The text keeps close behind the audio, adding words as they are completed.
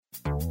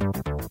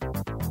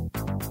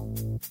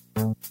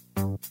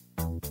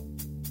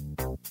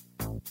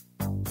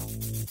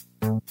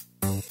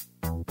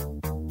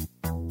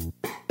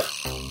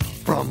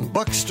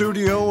Buck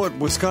Studio at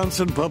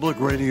Wisconsin Public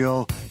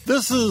Radio,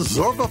 this is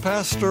Zorba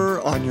Pastor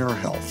on Your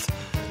Health.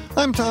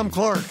 I'm Tom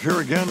Clark,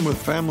 here again with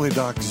Family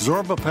Doc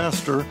Zorba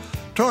Pastor,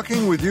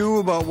 talking with you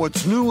about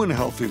what's new in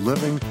healthy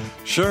living,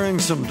 sharing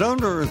some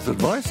down-to-earth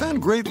advice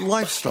and great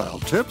lifestyle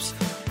tips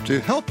to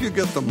help you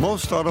get the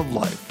most out of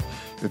life.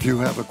 If you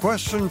have a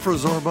question for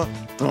Zorba,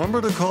 the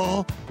number to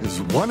call is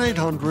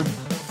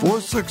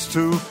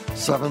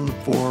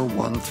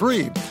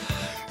 1-800-462-7413.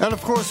 And,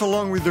 of course,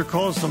 along with your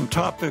calls, some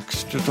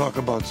topics to talk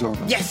about,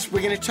 Zorba. Yes,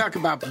 we're going to talk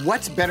about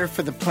what's better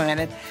for the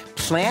planet.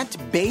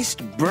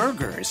 Plant-based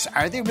burgers.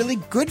 Are they really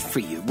good for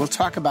you? We'll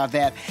talk about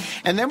that.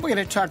 And then we're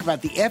going to talk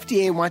about the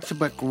FDA wants to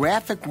put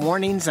graphic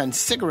warnings on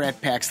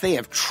cigarette packs. They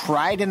have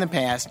tried in the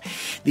past.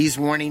 These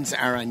warnings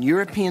are on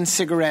European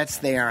cigarettes.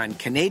 They are on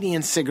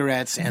Canadian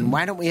cigarettes. And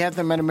why don't we have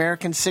them on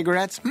American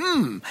cigarettes?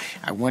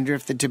 I wonder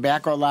if the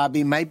tobacco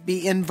lobby might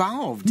be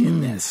involved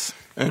in this.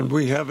 And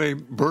we have a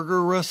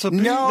burger recipe?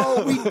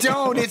 No, we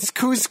don't. It's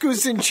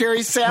couscous and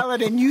cherry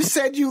salad, and you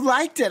said you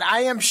liked it. I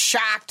am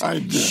shocked. I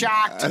did.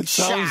 Shocked. It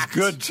sounds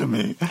good to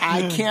me.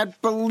 I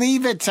can't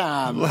believe it,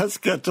 Tom. Let's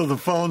get to the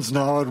phones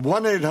now at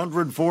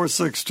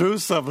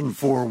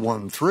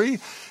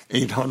 1-800-462-7413.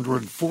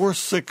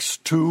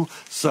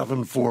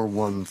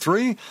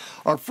 800-462-7413.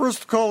 Our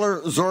first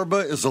caller,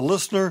 Zorba, is a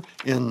listener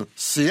in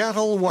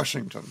Seattle,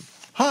 Washington.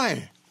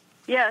 Hi.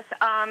 Yes,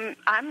 I'm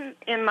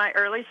in my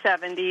early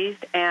 70s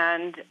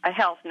and a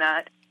health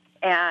nut,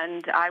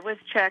 and I was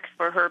checked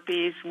for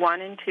herpes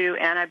 1 and 2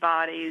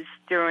 antibodies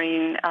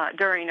during a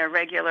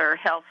regular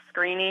health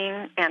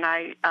screening, and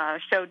I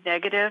showed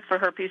negative for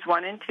herpes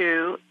 1 and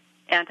 2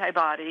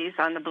 antibodies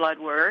on the blood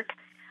work.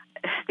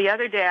 The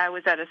other day I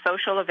was at a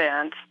social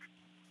event.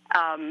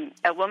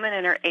 A woman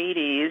in her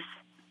 80s,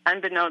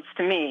 unbeknownst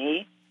to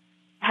me,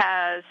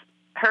 has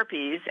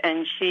herpes,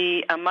 and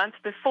she, a month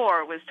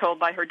before, was told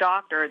by her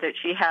doctor that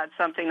she had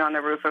something on the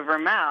roof of her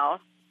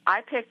mouth.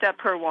 I picked up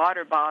her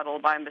water bottle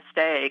by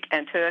mistake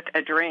and took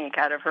a drink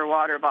out of her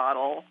water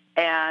bottle,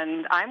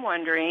 and I'm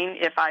wondering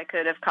if I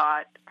could have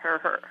caught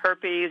her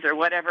herpes or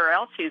whatever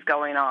else she's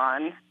going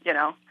on, you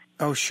know.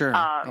 Oh, sure.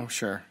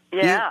 Sure.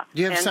 Yeah.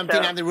 Do you have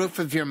something on the roof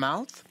of your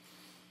mouth?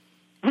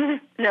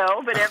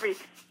 No, but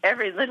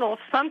every little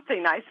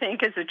something, I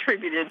think, is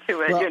attributed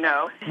to it, you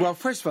know. Well,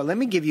 first of all, let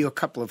me give you a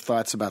couple of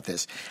thoughts about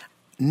this.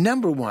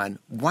 Number one,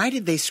 why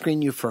did they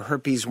screen you for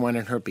herpes 1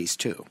 and herpes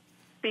 2?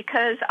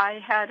 Because I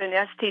had an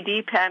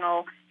STD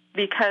panel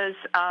because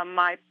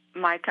my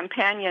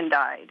companion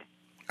died.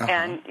 Uh-huh.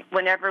 And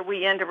whenever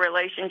we end a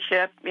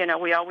relationship, you know,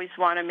 we always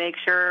want to make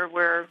sure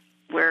we're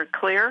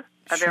clear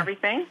of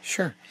everything.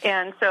 Sure.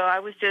 And so I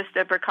was just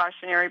a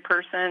precautionary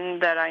person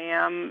that I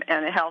am,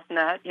 and a health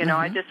nut. You know,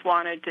 I just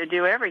wanted to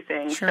do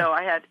everything. Sure. So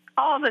I had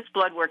all this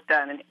blood work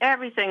done, and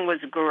everything was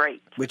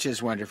great. Which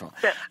is wonderful.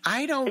 So,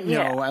 I don't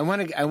know. I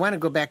want to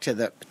go back to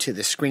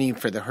the screening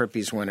for the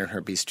herpes 1 and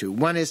herpes 2.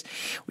 One is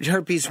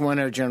herpes 1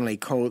 are generally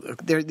cold.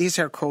 These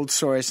are cold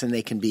sores, and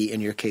they can be,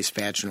 in your case,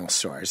 vaginal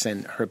sores,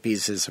 and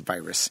herpes is a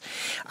virus.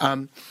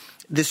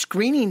 The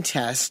screening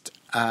test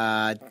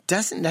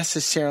doesn't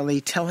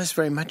necessarily tell us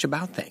very much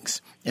about things.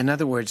 In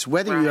other words,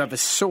 whether you have a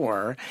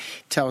sore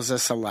tells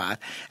us a lot.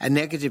 A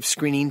negative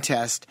screening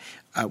test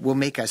will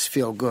make us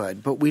feel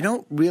good, but we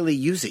don't really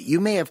use it. You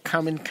may have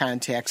come in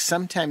contact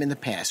sometime in the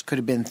past, could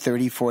have been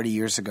 30, 40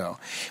 years ago,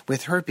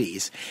 with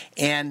herpes,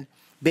 and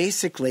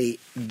basically,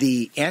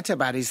 the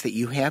antibodies that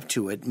you have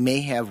to it may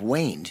have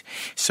waned.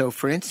 So,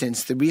 for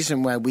instance, the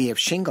reason why we have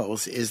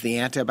shingles is the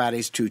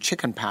antibodies to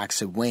chickenpox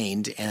have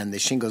waned, and the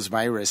shingles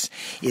virus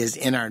is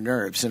in our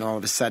nerves, and all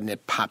of a sudden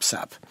it pops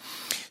up.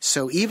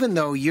 So even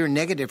though you're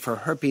negative for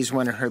herpes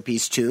 1 or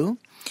herpes 2,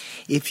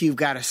 if you've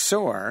got a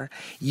sore,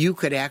 you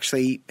could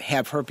actually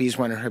have herpes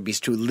 1 or herpes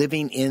 2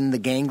 living in the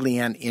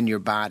ganglion in your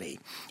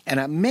body. And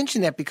I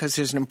mention that because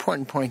there's an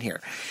important point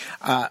here.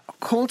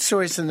 Cold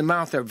sores in the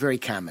mouth are very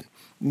common.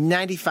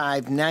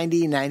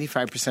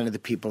 95% of the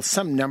people,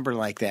 some number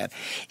like that,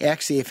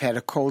 actually have had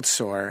a cold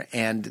sore,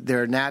 and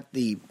they're not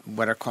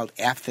what are called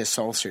aphthous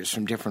ulcers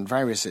from different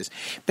viruses,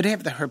 but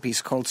have the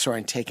herpes cold sore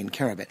and taken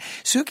care of it.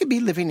 So it could be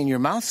living in your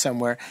mouth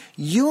somewhere.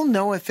 You'll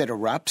know if it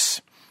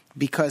erupts,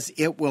 because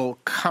it will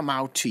come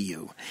out to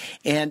you.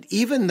 And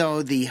even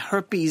though the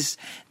herpes,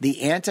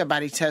 the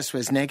antibody test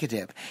was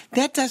negative,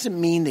 that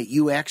doesn't mean that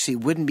you actually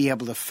wouldn't be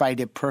able to fight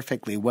it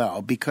perfectly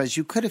well, because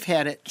you could have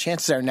had it,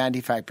 chances are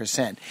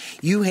 95%.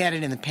 You had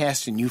it in the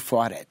past and you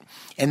fought it.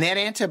 And that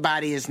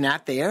antibody is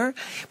not there,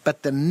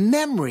 but the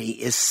memory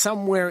is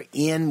somewhere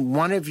in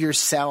one of your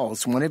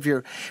cells,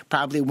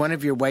 probably one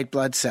of your white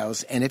blood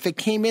cells. And if it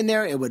came in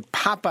there, it would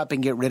pop up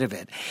and get rid of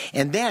it.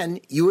 And then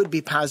you would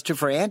be positive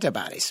for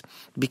antibodies,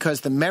 because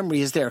the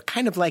memory is there,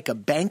 kind of like a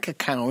bank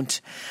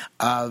account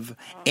of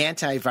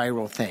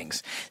antiviral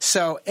things.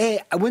 So,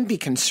 I wouldn't be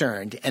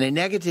concerned. And a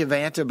negative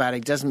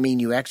antibiotic doesn't mean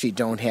you actually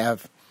don't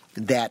have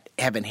that,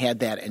 haven't had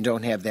that, and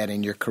don't have that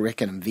in your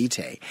curriculum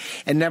vitae.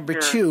 And number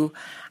two,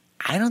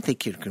 I don't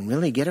think you can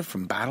really get it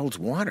from bottled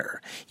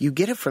water. You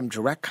get it from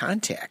direct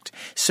contact.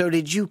 So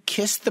did you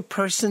kiss the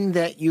person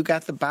that you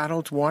got the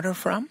bottled water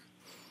from?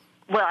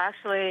 Well,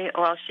 actually,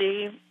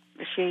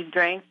 she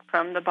drank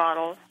from the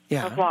bottle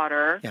of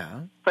water,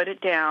 put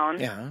it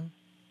down,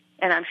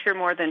 and I'm sure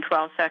more than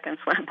 12 seconds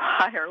went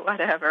by or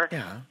whatever.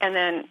 Yeah. And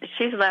then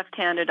she's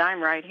left-handed,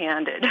 I'm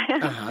right-handed.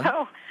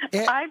 So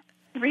I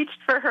reached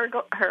for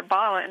her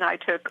bottle, and I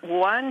took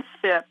one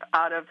sip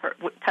out of her,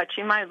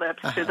 touching my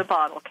lips to the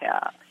bottle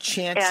cap.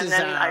 Chances and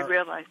then are I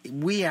realized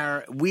we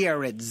are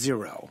at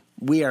zero.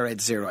 We are at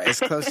zero, as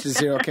close to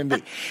zero can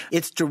be.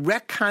 It's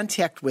direct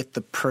contact with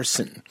the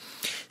person.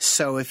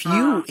 So if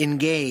you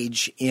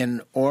engage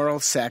in oral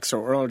sex or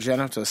oral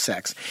genital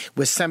sex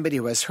with somebody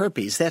who has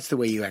herpes, that's the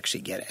way you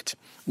actually get it.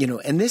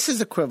 And this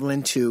is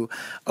equivalent to,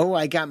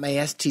 I got my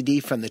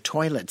STD from the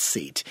toilet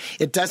seat.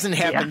 It doesn't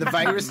happen. The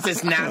virus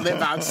does not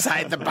live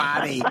outside the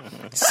body.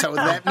 So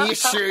let me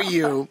assure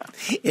you,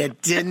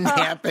 it didn't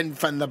happen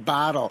from the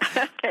bottle.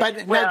 Okay.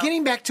 But now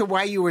getting back to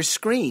why you were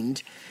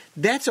screened,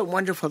 that's a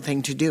wonderful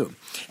thing to do.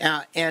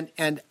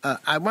 And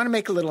I want to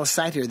make a little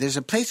aside here. There's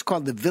a place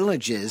called The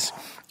Villages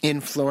in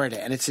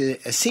Florida, and it's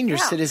a senior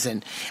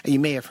citizen.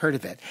 You may have heard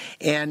of it.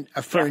 And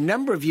for a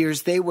number of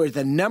years, they were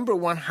the number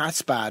one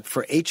hotspot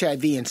for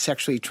HIV and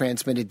sexually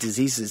transmitted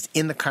diseases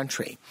in the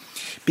country.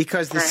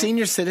 Because the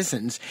senior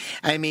citizens,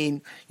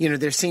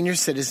 they're senior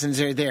citizens,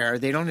 they're there.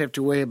 They don't have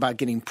to worry about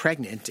getting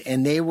pregnant.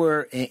 And they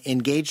were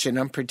engaged in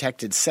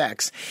unprotected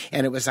sex.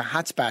 And it was a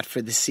hotspot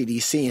for the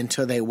CDC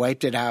until they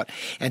wiped it out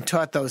and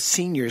taught those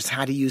seniors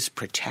how to use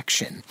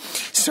protection.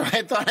 So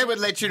I thought I would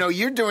let you know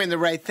you're doing the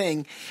right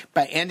thing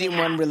by ending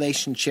one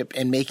relationship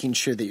and making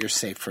sure that you're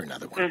safe for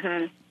another one.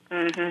 Mm-hmm.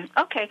 Mm-hmm.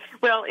 Okay.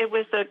 Well, it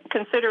was a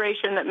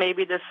consideration that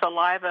maybe the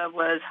saliva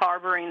was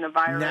harboring the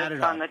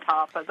virus on the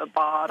top of the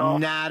bottle.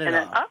 Not at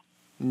all.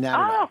 Not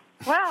at all.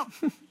 Well,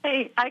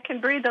 hey, I can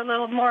breathe a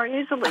little more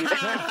easily.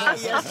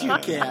 Yes, you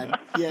can.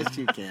 Yes,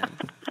 you can.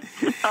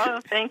 Oh,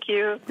 thank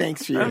you.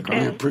 Thanks for your call.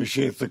 We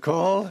appreciate the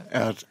call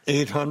at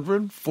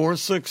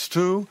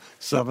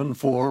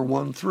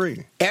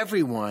 800-462-7413.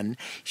 Everyone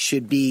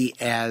should be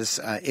as,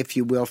 if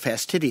you will,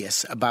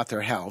 fastidious about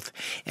their health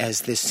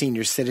as this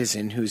senior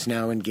citizen who's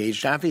now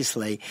engaged,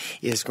 obviously,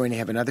 is going to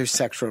have another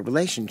sexual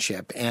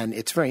relationship. And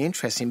it's very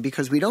interesting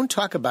because we don't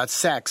talk about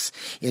sex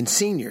in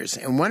seniors.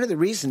 And one of the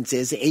reasons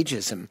is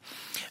ageism.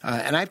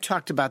 And I've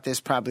talked about this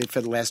probably for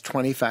the last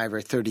 25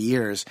 or 30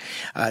 years.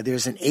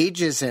 There's an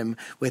ageism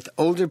with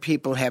older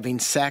people having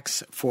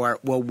sex for,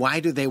 why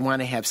do they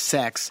want to have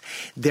sex?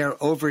 They're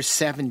over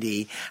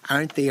 70.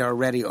 Aren't they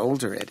already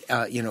over it?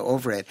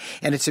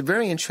 And it's a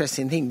very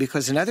interesting thing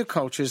because in other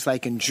cultures,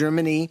 like in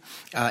Germany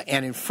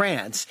and in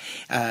France,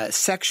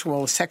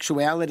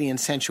 sexuality and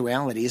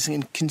sensuality is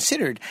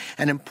considered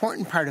an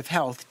important part of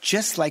health,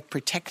 just like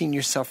protecting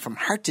yourself from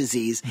heart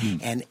disease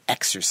and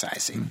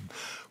exercising.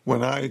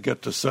 When I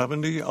get to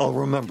 70, I'll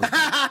remember.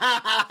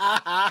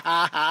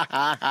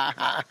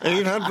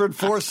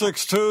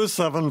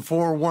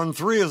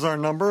 800-462-7413 is our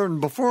number.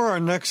 And before our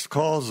next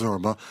call,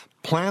 Zorba,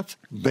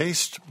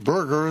 plant-based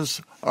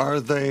burgers, are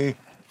they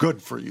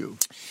good for you?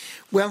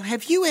 Well,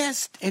 have you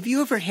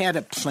ever had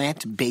a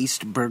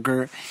plant-based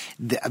burger?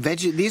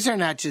 These are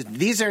not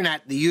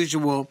the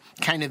usual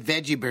kind of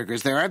veggie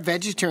burgers. There are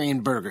vegetarian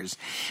burgers,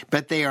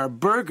 but they are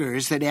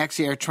burgers that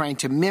actually are trying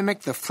to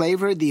mimic the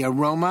flavor, the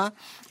aroma,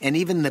 and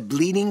even the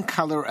bleeding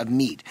color of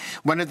meat.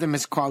 One of them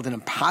is called an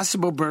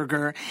Impossible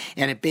Burger,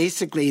 and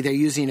they're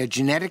using a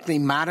genetically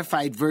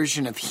modified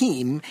version of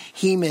heme.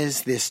 Heme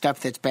is the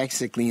stuff that's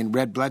basically in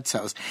red blood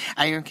cells,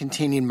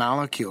 iron-containing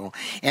molecule,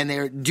 and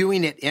they're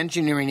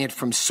engineering it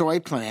from soy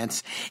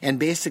plants, and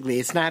basically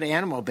it's not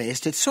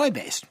animal-based, it's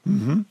soy-based.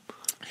 Mm-hmm.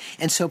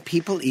 And so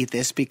people eat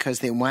this because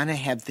they want to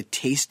have the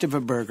taste of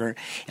a burger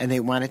and they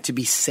want it to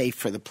be safe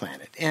for the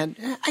planet. And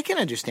I can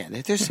understand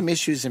that. There's some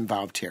issues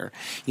involved here.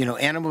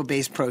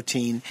 Animal-based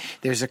protein,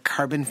 there's a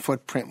carbon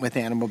footprint with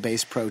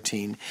animal-based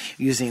protein,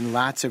 using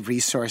lots of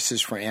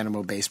resources for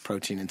animal-based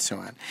protein and so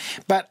on.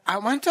 But I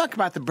want to talk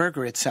about the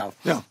burger itself.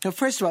 Yeah. So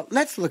first of all,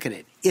 let's look at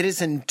it. It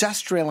is an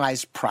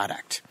industrialized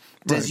product.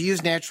 Does it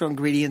use natural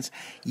ingredients?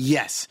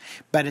 Yes,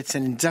 but it's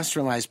an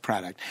industrialized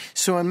product.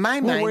 So in my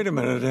mind... wait a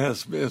minute.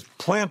 It's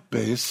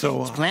plant-based,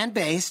 so... It's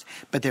plant-based,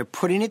 but they're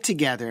putting it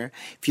together.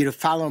 If you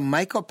follow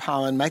Michael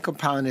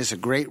Pollan is a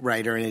great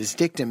writer, and his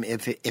dictum,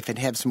 if it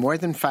has more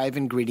than 5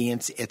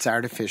 ingredients, it's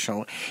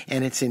artificial,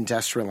 and it's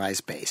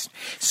industrialized based.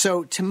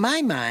 So to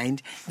my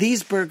mind,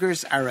 these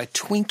burgers are a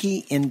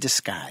Twinkie in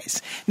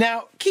disguise.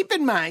 Now, keep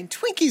in mind,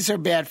 Twinkies are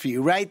bad for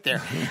you, right? They're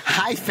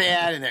high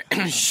fat, and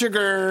they're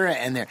sugar,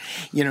 and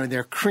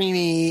they're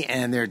creamy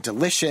and they're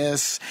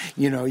delicious.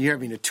 You're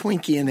having a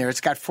Twinkie in there. It's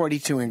got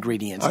 42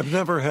 ingredients. I've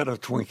never had a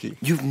Twinkie.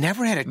 You've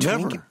never had a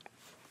Twinkie? Never.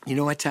 You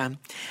know what, Tom?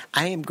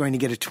 I am going to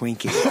get a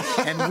Twinkie,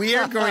 and we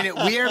are going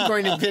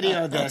to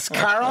video this.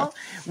 Carl,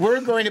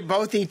 we're going to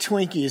both eat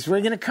Twinkies. We're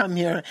going to come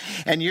here,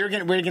 and we're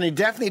going to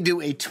definitely do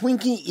a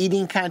Twinkie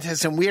eating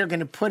contest, and we are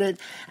going to put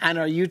it on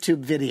our YouTube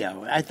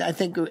video. I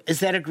think, is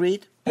that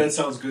agreed? That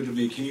sounds good to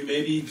me. Can you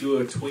maybe do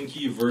a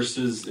Twinkie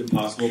versus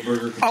Impossible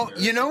Burger comparison? Oh,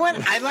 you know what?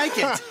 I like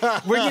it.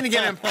 We're going to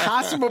get an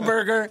Impossible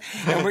Burger,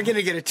 and we're going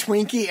to get a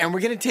Twinkie, and we're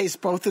going to taste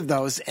both of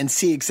those and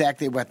see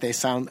exactly what they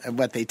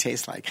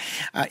taste like,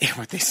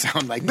 what they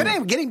sound like. But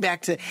anyway, getting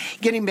back to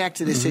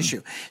this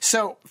issue.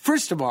 So,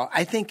 first of all,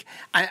 I think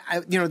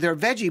there are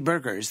veggie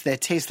burgers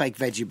that taste like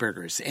veggie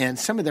burgers, and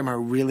some of them are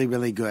really,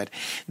 really good.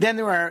 Then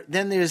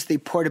there's the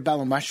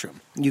portobello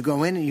mushroom. You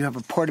go in and you have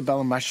a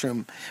portobello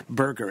mushroom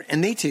burger,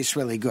 and they taste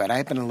really good. I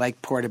happen to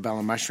like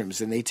portobello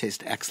mushrooms, and they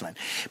taste excellent.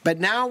 But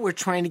now we're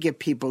trying to get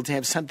people to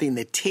have something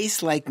that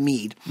tastes like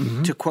meat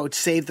to, quote,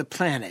 save the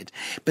planet.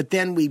 But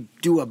then we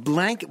do a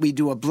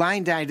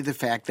blind eye to the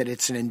fact that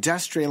it's an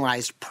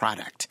industrialized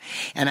product.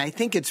 And I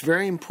think it's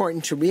very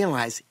important to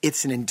realize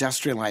it's an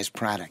industrialized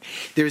product.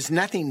 There's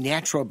nothing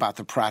natural about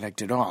the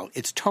product at all.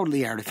 It's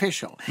totally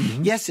artificial.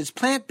 Yes, it's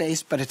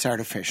plant-based, but it's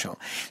artificial.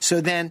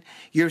 So then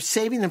you're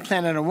saving the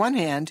planet on one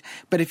hand,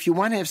 but if you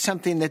want to have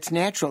something that's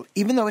natural,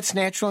 even though it's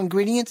natural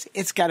ingredients,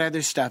 it's got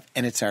other stuff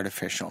and it's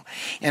artificial.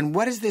 And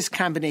what does this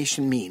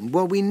combination mean?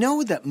 Well, we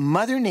know that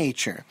Mother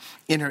Nature,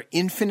 in her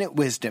infinite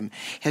wisdom,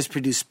 has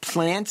produced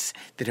plants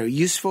that are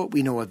useful.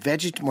 We know a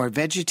more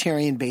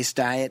vegetarian-based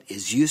diet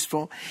is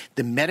useful.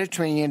 The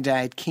Mediterranean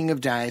diet, king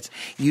of diets,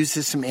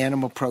 uses some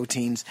animal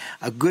proteins.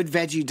 A good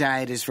veggie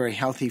diet is very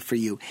healthy for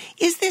you.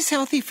 Is this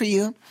healthy for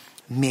you?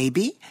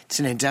 Maybe. It's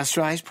an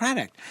industrialized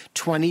product.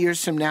 20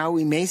 years from now,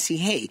 we may see,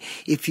 hey,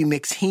 if you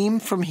mix heme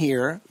from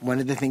here, one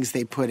of the things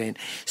they put in,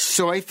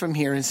 soy from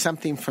here and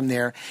something from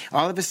there,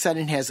 all of a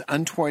sudden has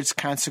untoward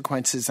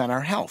consequences on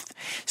our health.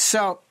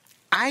 So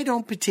I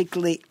don't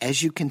particularly,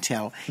 as you can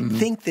tell,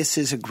 think this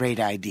is a great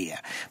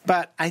idea.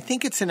 But I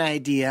think it's an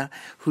idea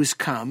who's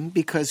come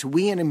because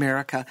we in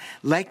America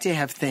like to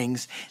have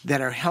things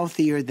that are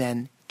healthier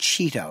than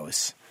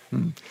Cheetos.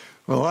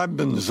 Well, I've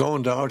been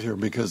zoned out here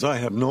because I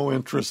have no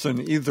interest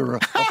in either a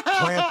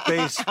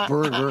plant-based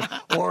burger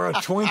or a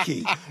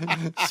Twinkie.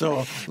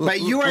 So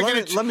but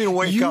let me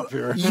wake up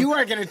here. You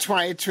are going to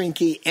try a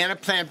Twinkie and a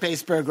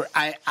plant-based burger.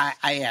 I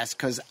ask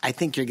because I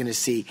think you're going to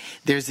see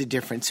there's a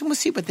difference. And we'll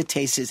see what the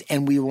taste is.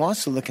 And we will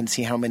also look and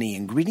see how many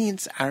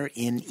ingredients are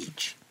in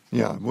each.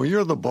 Yeah, well,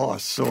 you're the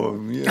boss,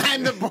 so... Yeah.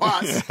 I'm the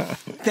boss.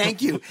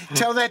 Thank you.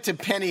 Tell that to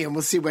Penny, and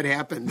we'll see what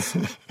happens.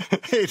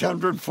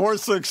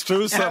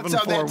 800-462-7413. I'll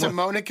tell that to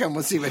Monica, and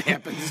we'll see what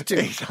happens, too.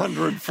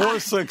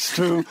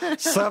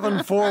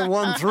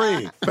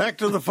 800-462-7413. Back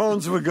to the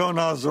phones we go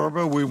now,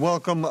 Zorba. We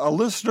welcome a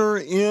listener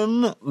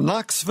in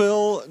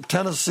Knoxville,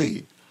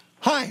 Tennessee.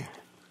 Hi.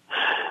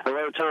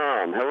 Hello,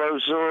 Tom. Hello,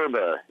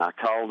 Zorba. I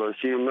called a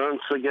few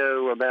months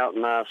ago about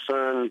my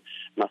son,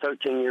 my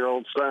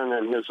 13-year-old son,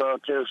 and his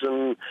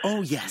autism.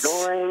 Oh, yes.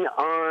 Going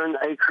on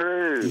a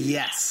cruise.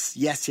 Yes.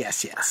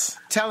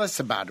 Tell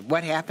us about it.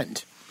 What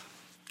happened?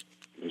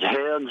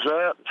 Heads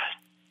up,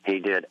 he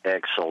did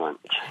excellent.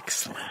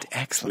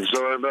 Excellent.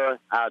 Zorba,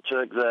 I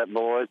took that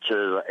boy to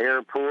the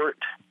airport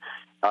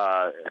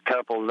a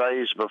couple of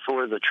days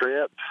before the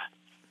trip,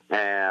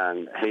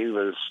 and he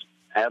was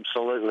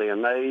absolutely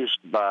amazed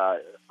by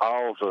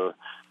all the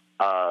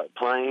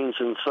planes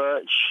and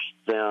such.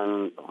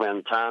 Then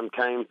when time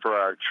came for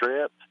our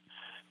trip,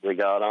 we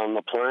got on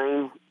the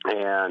plane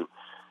and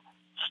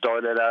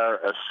started our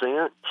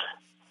ascent.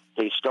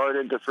 He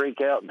started to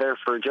freak out there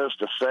for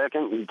just a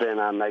second, and then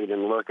I made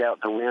him look out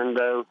the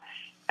window,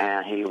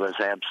 and he was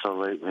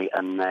absolutely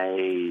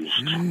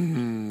amazed.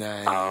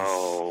 Nice.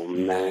 Oh,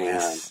 man.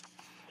 Nice.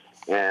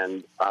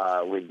 And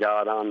we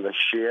got on the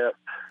ship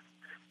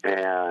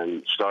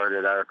and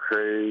started our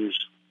cruise.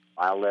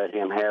 I let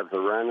him have the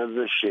run of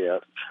the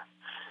ship.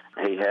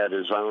 He had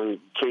his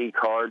own key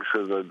card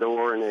for the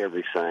door and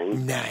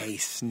everything.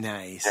 Nice.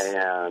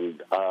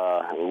 And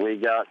we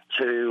got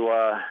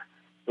to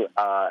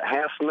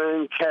Half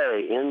Moon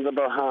Cay in the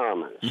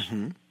Bahamas.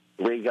 Mm-hmm.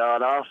 We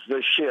got off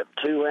the ship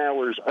 2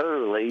 hours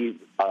early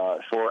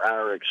for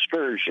our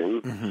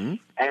excursion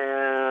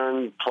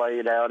and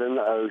played out in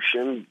the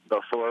ocean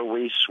before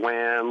we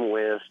swam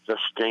with the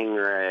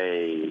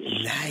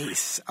stingrays.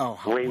 Nice. Oh,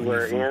 how we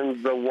wonderful. were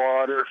in the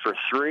water for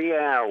 3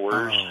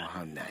 hours. Oh,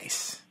 how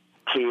nice.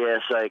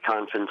 TSA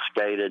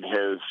confiscated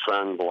his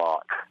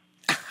sunblock.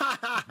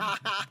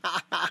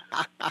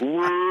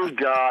 We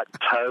got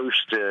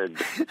toasted.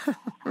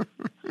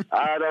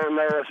 I don't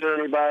know if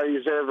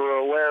anybody's ever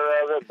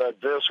aware of it,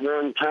 but this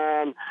one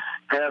time,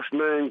 Half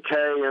Moon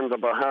Cay in the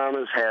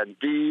Bahamas had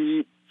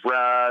deep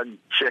fried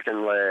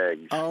chicken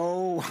legs.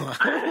 Oh,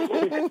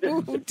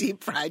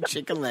 deep fried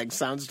chicken legs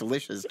sounds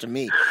delicious to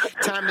me.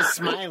 Tom is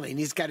smiling.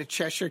 He's got a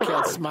Cheshire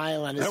Cat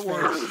smile on his face.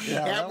 Works.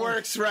 Yeah, that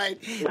works,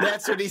 right?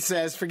 That's what he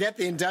says. Forget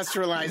the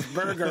industrialized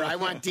burger. I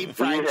want deep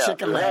fried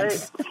chicken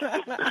legs.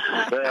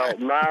 Well,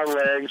 my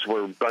legs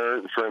were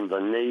burnt from the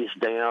knees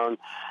down.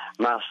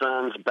 My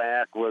son's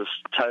back was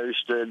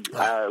toasted.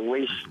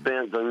 We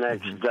spent the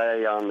next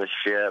day on the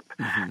ship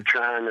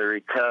trying to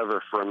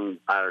recover from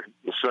our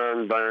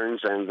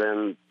sunburns, and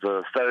then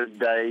the third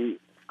day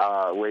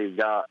we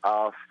got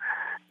off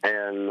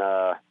in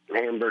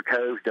Amber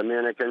Cove,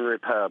 Dominican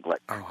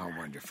Republic. Oh, how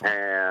wonderful.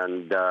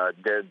 And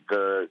did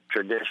the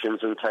Traditions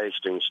and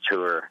Tastings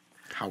tour.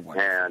 How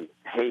wonderful. And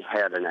he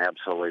had an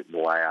absolute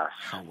blast.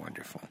 How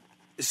wonderful.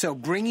 So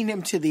bringing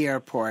him to the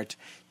airport,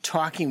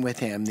 talking with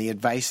him, the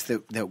advice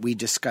that we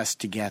discussed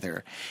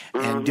together,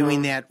 and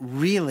doing that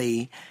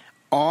really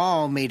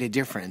all made a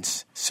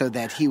difference so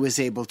that he was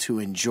able to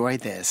enjoy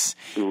this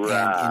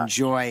and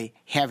enjoy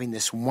having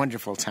this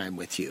wonderful time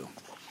with you.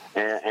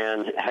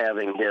 And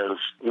having his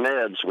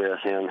meds with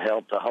him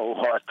helped a whole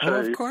lot, too.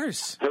 Oh, of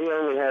course. He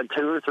only had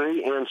 2 or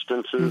 3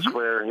 instances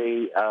where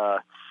he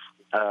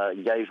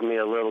gave me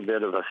a little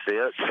bit of a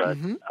fit, but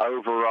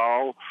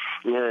overall,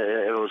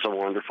 it was a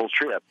wonderful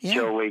trip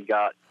till we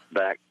got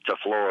back to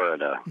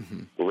Florida.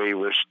 We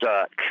were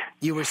stuck.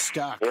 You were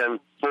stuck. In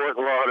Fort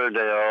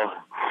Lauderdale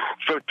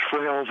for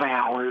 12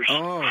 hours.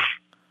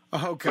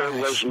 Oh, gosh. It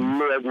was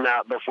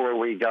midnight before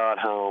we got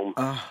home.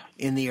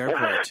 In the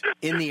airport.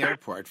 In the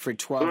airport for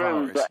 12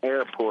 hours. The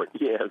airport,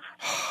 yes.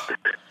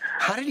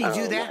 How did he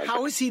do that?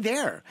 How was he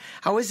there?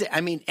 How is it? I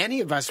mean,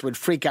 any of us would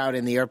freak out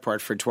in the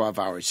airport for 12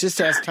 hours.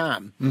 Just ask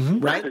Tom,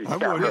 right?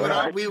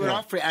 We would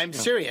all freak. I'm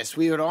serious.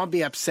 We would all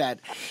be upset.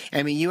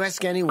 I mean, you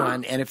ask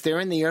anyone, and if they're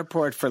in the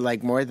airport for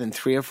like more than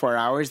 3 or 4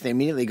 hours, they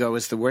immediately go,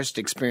 "It's the worst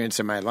experience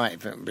of my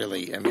life."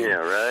 Really, I mean,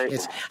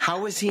 how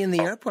was he in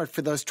the airport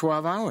for those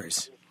 12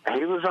 hours?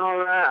 He was all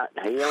right.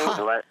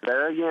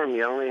 There again,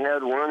 he only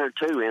had 1 or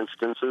 2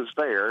 instances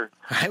there.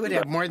 I would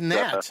have more than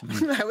that.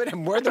 I would have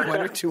more than 1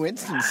 or 2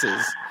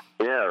 instances.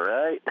 Yeah,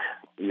 right.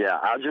 Yeah,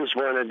 I just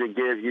wanted to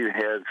give you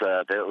heads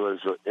up. It was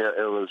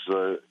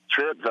a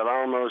trip that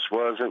almost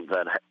wasn't,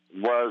 that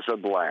was a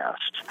blast.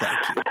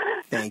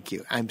 Thank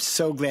you. I'm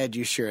so glad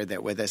you shared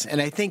that with us.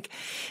 And I think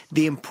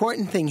the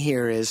important thing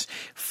here is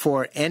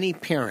for any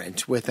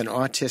parent with an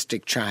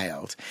autistic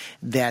child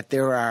that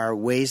there are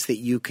ways that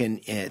you can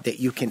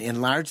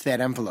enlarge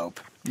that envelope.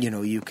 You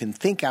know, you can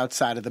think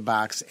outside of the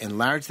box,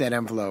 enlarge that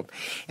envelope,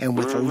 and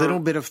with a little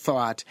bit of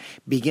thought,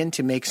 begin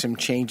to make some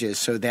changes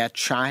so that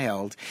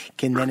child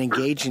can then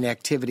engage in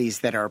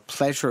activities that are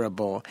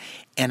pleasurable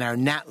and are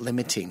not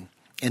limiting.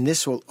 And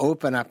this will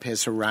open up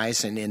his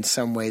horizon in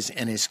some ways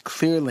and is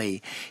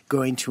clearly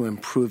going to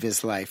improve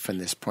his life from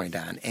this point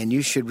on. And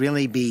you should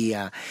really be,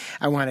 I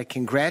want to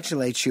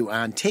congratulate you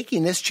on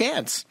taking this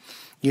chance.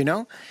 You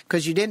know,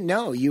 because you didn't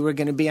know you were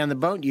going to be on the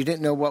boat. You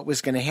didn't know what was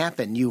going to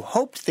happen. You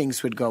hoped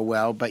things would go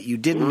well, but you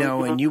didn't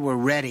know, and you were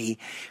ready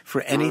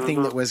for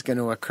anything that was going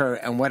to occur.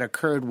 And what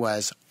occurred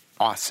was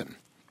awesome.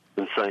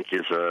 Thank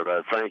you,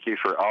 sir. Thank you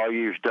for all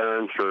you've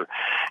done for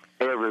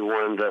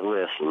everyone that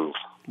listens.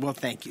 Well,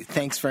 thank you.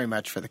 Thanks very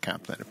much for the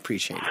compliment.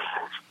 Appreciate it.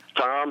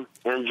 Tom,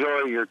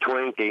 enjoy your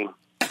Twinkie.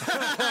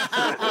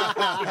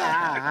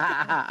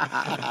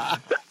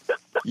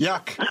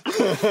 Yuck.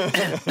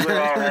 You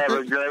all have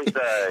a great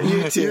day.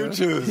 You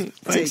too.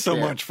 Thanks so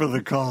much for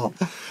the call.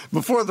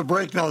 Before the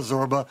break now,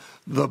 Zorba,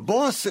 the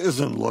boss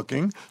isn't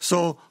looking,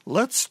 so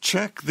let's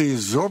check the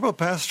Zorba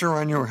Pastor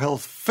on Your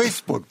Health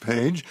Facebook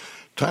page.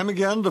 Time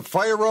again to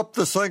fire up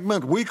the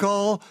segment we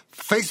call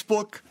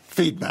Facebook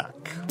Feedback.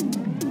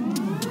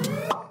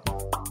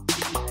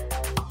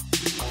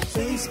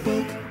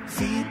 Facebook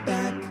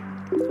Feedback.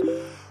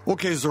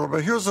 Okay,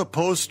 Zorba, here's a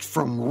post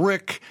from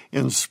Rick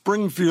in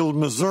Springfield,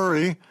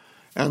 Missouri.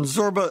 And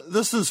Zorba,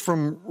 this is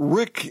from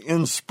Rick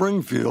in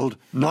Springfield,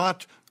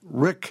 not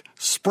Rick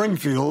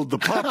Springfield, the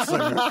pop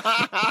singer.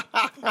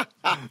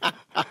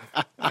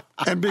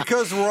 And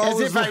because we're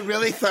always... As if I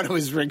really thought it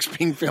was Rick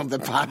Springfield, the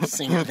pop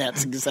singer.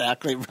 That's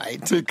exactly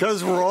right.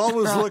 Because we're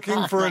always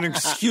looking for an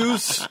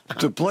excuse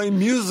to play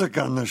music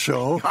on the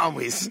show.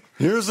 Always.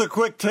 Here's a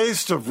quick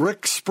taste of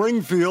Rick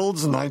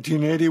Springfield's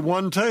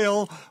 1981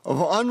 tale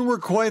of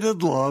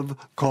unrequited love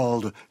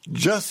called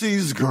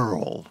Jesse's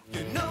Girl.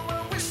 You know,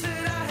 I wish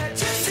that I had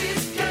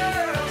Jesse's girl.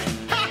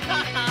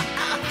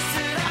 I wish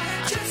that I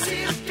had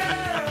Jesse's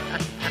girl.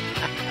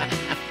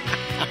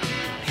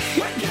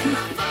 Where can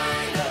I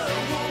find a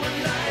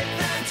woman like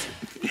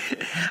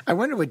that? I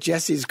wonder what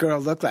Jesse's girl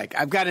looked like.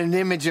 I've got an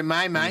image in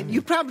my mind.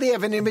 You probably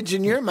have an image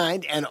in your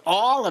mind, and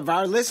all of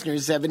our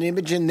listeners have an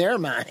image in their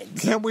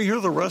minds. Can't we hear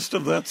the rest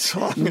of that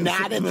song?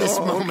 Not at this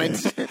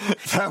moment.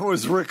 That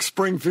was Rick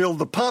Springfield,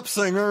 the pop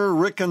singer.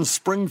 Rick in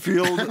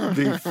Springfield,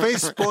 the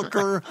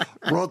Facebooker,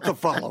 wrote the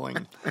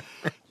following.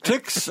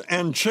 Ticks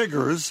and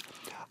chiggers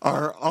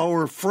are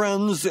our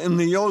friends in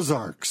the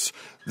Ozarks.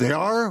 They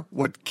are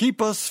what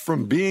keep us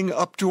from being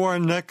up to our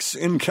necks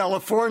in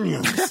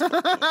Californians.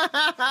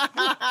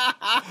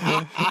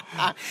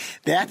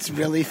 That's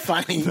really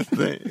funny.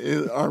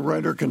 Our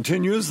writer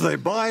continues, they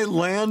buy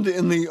land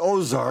in the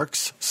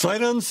Ozarks,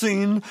 sight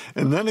unseen,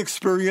 and then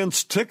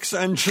experience ticks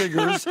and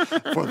chiggers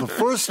for the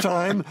first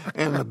time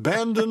and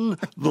abandon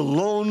the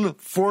loan,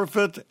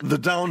 forfeit the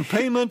down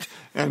payment,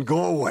 and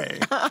go away.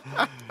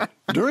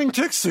 During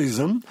tick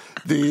season,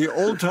 the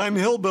old-time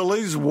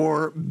hillbillies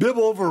wore bib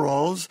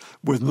overalls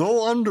with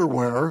no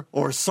underwear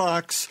or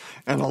socks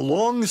and a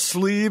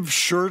long-sleeve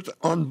shirt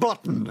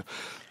unbuttoned.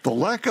 The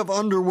lack of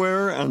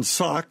underwear and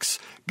socks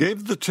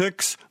gave the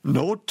ticks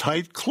no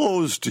tight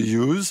clothes to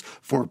use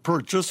for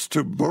purchase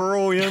to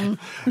burrow in,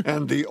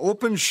 and the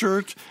open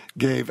shirt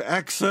gave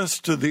access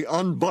to the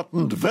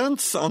unbuttoned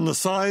vents on the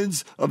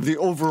sides of the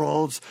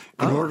overalls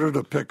in order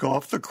to pick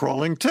off the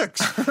crawling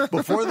ticks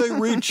before they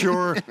reach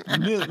your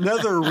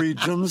nether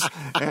regions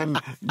and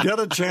get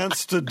a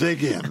chance to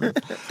dig in.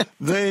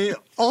 They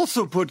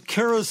also put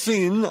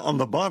kerosene on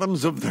the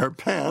bottoms of their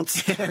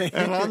pants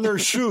and on their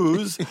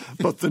shoes,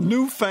 but the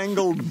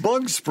newfangled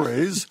bug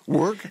sprays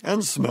work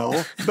and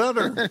smell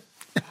better.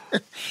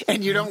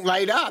 And you don't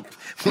light up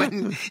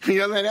when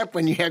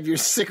you have your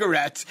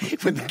cigarettes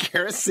with the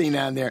kerosene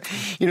on there.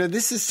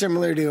 This is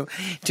similar to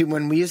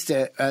when we used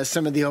to,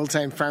 some of the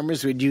old-time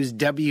farmers would use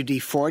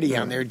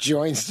WD-40 on their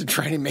joints to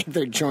try to make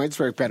their joints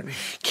work better.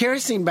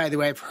 Kerosene, by the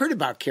way, I've heard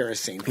about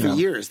kerosene for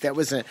years. That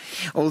was an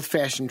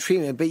old-fashioned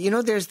treatment. But,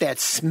 there's that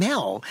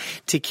smell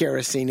to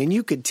kerosene, and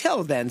you could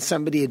tell then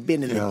somebody had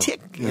been in the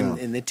tick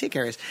in the tick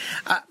areas.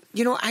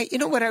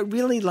 What I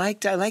really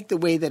liked? I liked the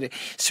way that it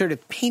sort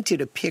of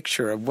painted a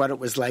picture of what it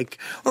was like,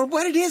 or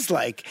what it is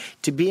like,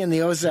 to be in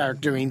the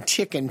Ozark during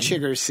tick and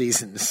chigger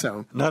season.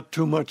 So, not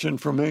too much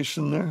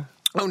information there?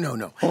 Oh,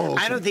 no. Oh,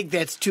 okay. I don't think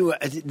that's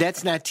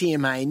that's not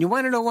TMI. And you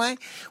want to know why?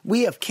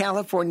 We have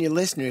California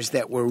listeners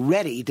that were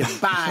ready to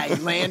buy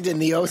land in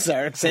the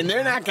Ozarks, and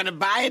they're not going to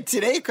buy it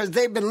today because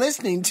they've been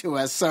listening to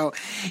us. So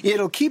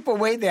it'll keep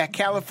away that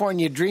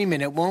California dream,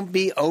 and it won't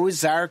be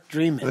Ozark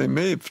dreaming. They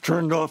may have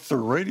turned off their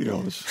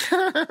radios.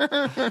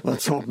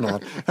 Let's hope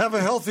not. Have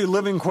a healthy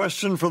living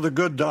question for the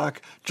good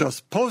doc?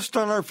 Just post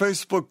on our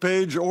Facebook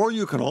page, or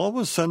you can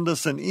always send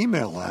us an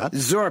email at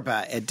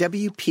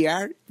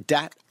zorba@wpr.org.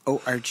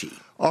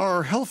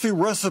 Our healthy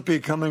recipe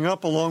coming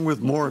up, along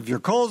with more of your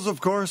calls, of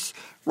course,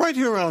 right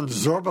here on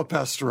Zorba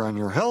Pastor on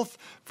Your Health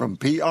from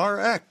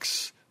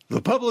PRX,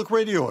 the Public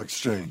Radio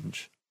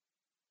Exchange.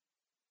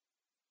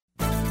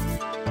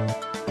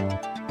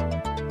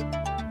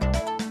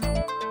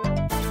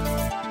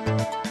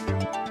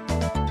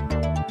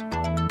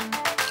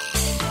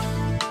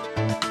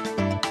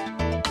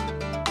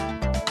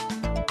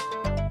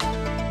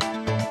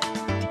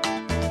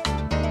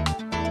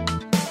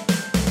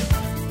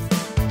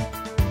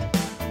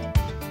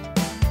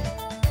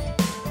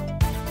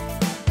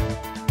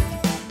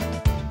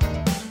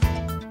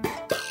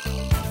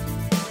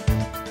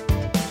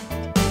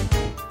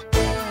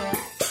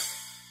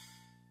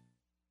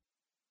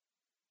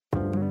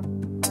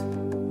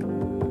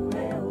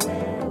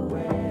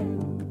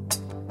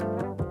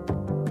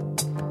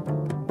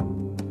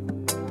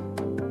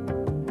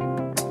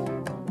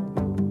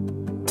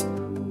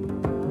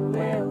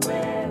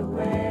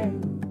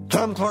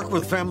 Tom Clark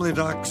with Family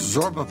Doc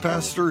Zorba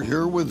Pastor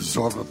here with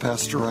Zorba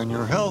Pastor on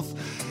Your Health.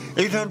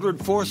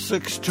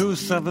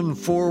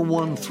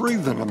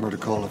 800-462-7413, the number to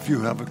call if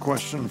you have a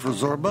question for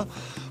Zorba.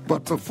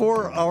 But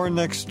before our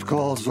next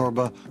call,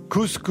 Zorba,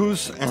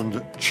 couscous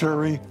and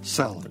cherry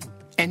salad.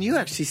 And you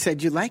actually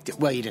said you liked it.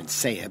 Well, you didn't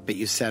say it, but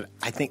you said,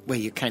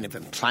 you kind of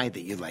implied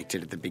that you liked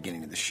it at the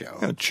beginning of the show.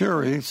 Yeah,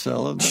 cherry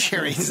salad.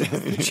 Cherry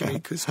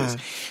couscous.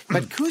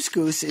 But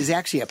couscous is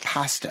actually a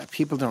pasta.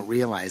 People don't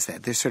realize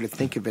that. They sort of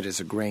think of it as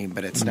a grain,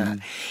 but it's not.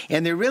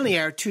 And there really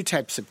are two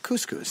types of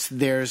couscous.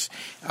 There's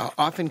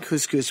often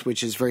couscous,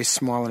 which is very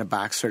small in a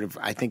box, sort of,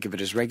 I think of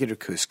it as regular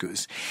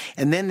couscous.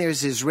 And then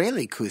there's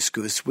Israeli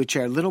couscous, which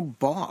are little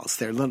balls.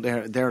 They're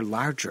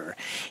larger.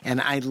 And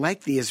I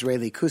like the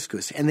Israeli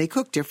couscous. And they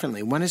cook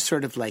differently. One is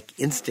sort of like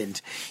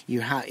instant.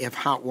 You have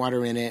hot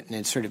water in it, and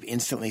it sort of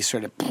instantly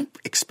sort of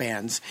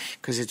expands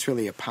because it's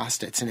really a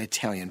pasta. It's an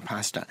Italian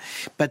pasta.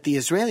 But the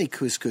Israeli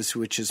couscous,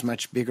 which is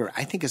much bigger,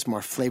 I think is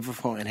more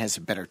flavorful and has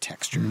a better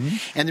texture.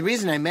 And the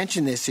reason I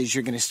mention this is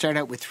you're going to start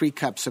out with 3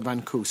 cups of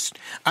uncooked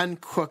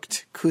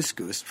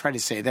couscous. Try to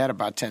say that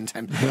about 10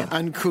 times.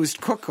 Uncooked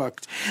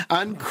couscous.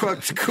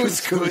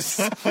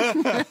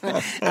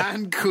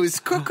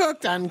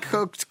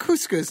 Uncooked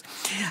couscous.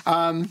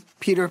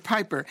 Peter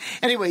Piper.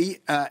 Anyway,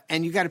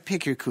 and you got to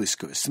pick your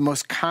couscous. The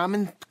most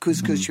common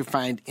couscous you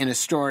find in a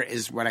store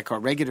is what I call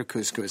regular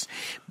couscous.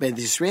 But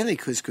the Israeli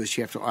couscous,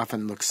 you have to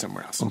often look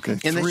somewhere else. Okay.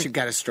 Unless you've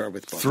got a store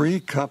with both. 3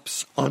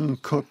 cups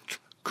uncooked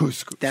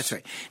couscous. That's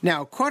right.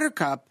 Now, 1/4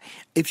 cup,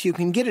 if you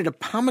can get it, a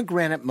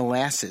pomegranate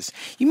molasses.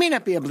 You may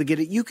not be able to get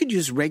it. You could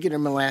use regular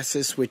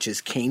molasses, which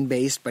is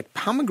cane-based, but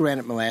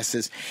pomegranate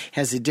molasses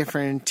has a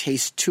different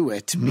taste to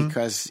it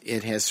because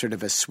it has sort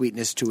of a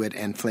sweetness to it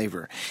and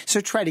flavor. So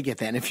try to get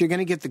that. And if you're going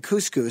to get the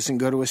couscous and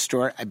go to a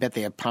store, I bet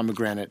they have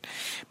pomegranate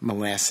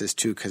molasses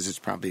too because it's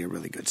probably a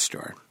really good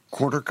store.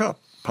 1/4 cup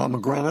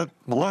pomegranate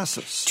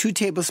molasses. 2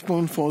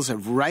 tablespoonfuls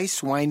of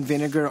rice wine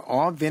vinegar.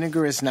 All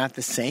vinegar is not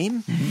the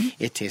same.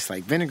 It tastes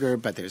like vinegar,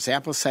 but there's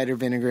apple cider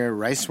vinegar,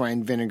 rice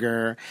wine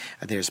vinegar,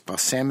 there's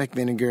balsamic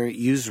vinegar.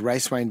 Use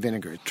rice wine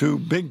vinegar. 2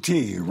 big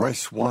tea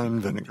rice wine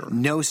vinegar.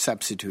 No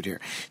substitute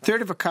here.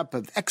 1/3 cup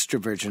of extra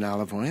virgin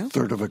olive oil.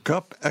 1/3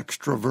 cup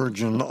extra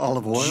virgin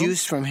olive oil.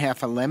 Juice from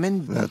half a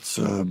lemon. That's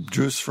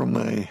juice from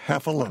a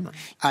half a lemon.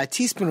 A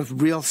teaspoon of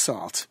real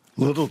salt.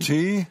 Little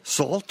T,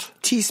 salt,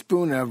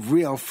 Teaspoon of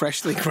real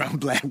freshly ground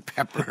black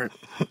pepper.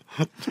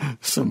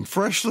 some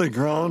freshly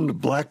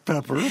ground black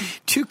pepper,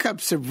 2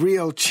 cups of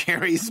real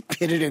cherries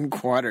pitted and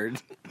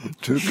quartered.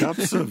 2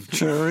 cups of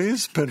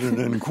cherries pitted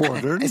and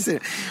quartered, I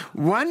said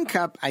 1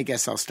 cup, I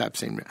guess I'll stop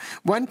saying real.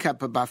 1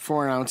 cup, about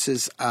 4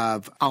 ounces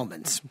of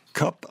almonds.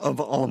 cup of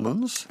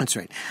almonds, That's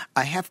right.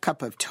 A half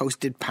cup of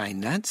toasted pine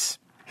nuts.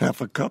 half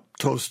a cup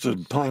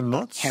toasted pine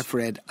nuts, Half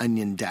red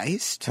onion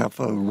diced. half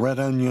a red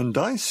onion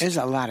diced, There's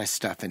a lot of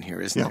stuff in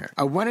here, isn't Yeah. there?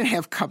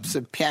 1.5 cups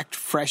of packed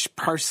fresh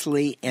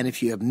parsley, and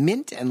if you have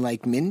mint and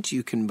like mint,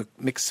 you can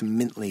mix some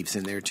mint leaves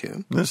in there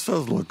too. This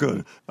does look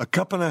good. A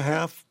cup and a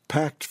half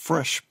packed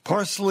fresh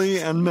parsley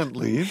and mint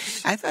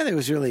leaves. I thought it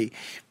was really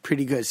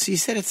pretty good. So you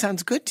said it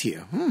sounds good to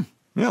you.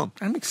 Yeah.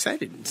 I'm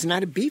excited. It's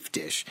not a beef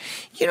dish.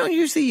 You know,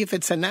 usually if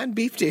it's a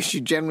non-beef dish,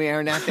 you generally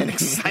are not that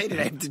excited,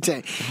 I have to tell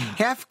you.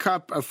 Half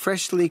cup of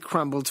freshly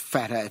crumbled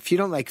feta. If you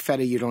don't like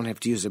feta, you don't have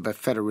to use it, but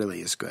feta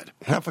really is good.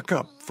 Half a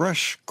cup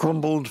fresh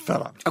crumbled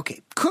feta.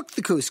 Okay, cook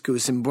the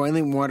couscous in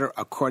boiling water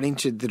according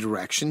to the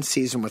directions.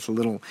 Season with a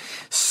little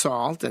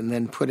salt, and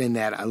then put in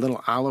a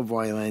little olive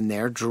oil in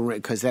there,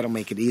 because that'll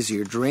make it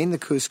easier. Drain the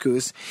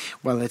couscous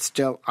while it's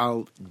still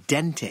al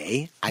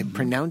dente. I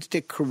pronounced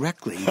it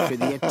correctly for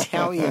the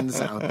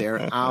Italians out there,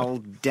 al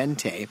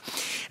dente.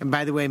 And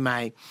by the way,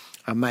 my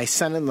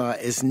son-in-law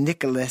is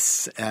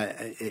Nicholas.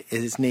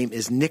 His name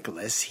is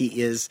Nicholas.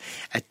 He is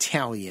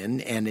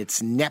Italian, and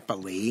it's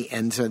Nepali,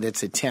 and so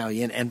that's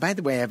Italian. And by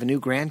the way, I have a new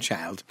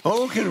grandchild.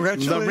 Oh,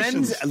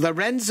 congratulations.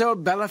 Lorenzo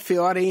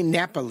Bellafiore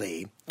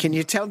Nepali. Can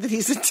you tell that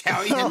he's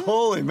Italian?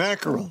 Holy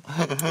mackerel.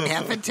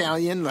 Half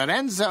Italian,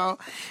 Lorenzo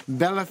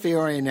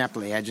Bellafiore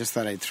Nepali. I just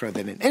thought I'd throw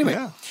that in.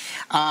 Anyway,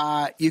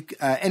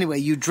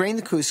 you drain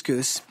the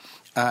couscous.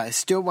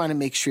 Still want to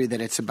make sure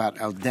that it's about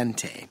al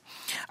dente.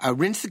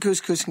 Rinse the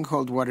couscous in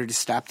cold water to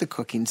stop the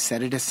cooking.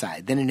 Set it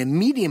aside. Then in a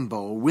medium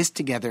bowl, whisk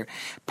together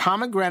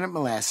pomegranate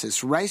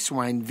molasses, rice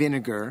wine,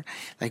 vinegar,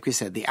 like we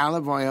said, the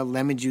olive oil,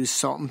 lemon juice,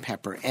 salt, and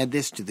pepper. Add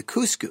this to the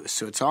couscous.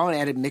 So it's all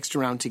added, mixed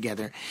around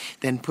together.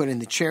 Then put in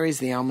the cherries,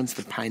 the almonds,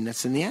 the pine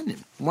nuts, and the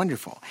onion.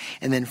 Wonderful.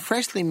 And then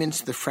freshly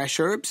mince the fresh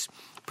herbs.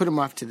 Put them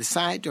off to the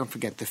side. Don't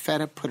forget the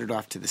feta. Put it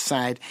off to the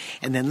side.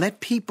 And then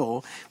let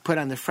people put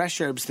on the fresh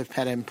herbs, the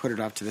feta, and put it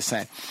off to the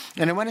side.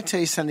 And I want to tell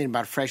you something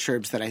about fresh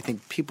herbs that I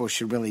think people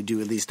should really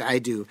do, at least I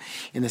do,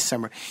 in the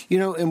summer. You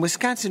know, in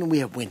Wisconsin, we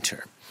have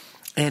winter.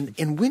 And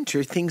in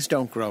winter, things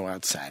don't grow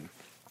outside.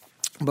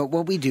 But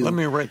what we do... Let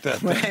me write that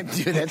down. What I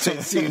do, that's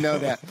right, so you know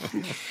that.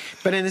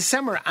 But in the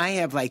summer, I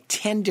have like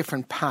 10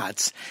 different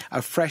pots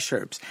of fresh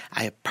herbs.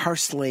 I have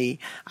parsley.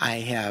 I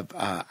have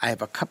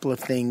a couple of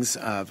things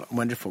of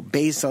wonderful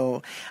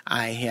basil.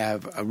 I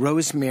have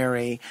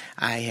rosemary.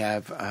 I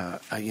have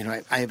I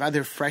have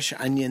other fresh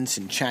onions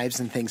and chives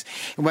and things.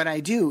 And what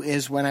I do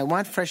is when I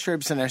want fresh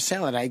herbs in our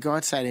salad, I go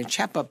outside and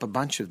chop up a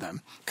bunch of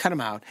them, cut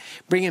them out,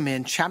 bring them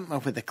in, chop them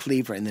up with a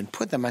cleaver, and then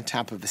put them on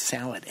top of a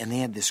salad. And they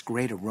have this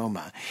great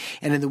aroma.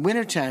 And in the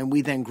wintertime,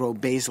 we then grow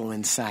basil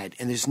inside.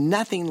 And there's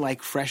nothing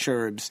like fresh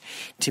herbs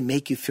to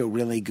make you feel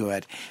really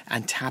good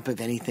on top of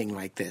anything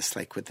like this,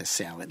 like with a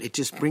salad. It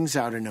just brings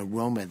out an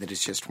aroma that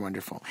is just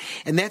wonderful.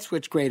 And that's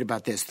what's great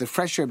about this. The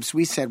fresh herbs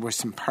we said were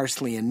some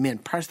parsley and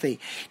mint. Parsley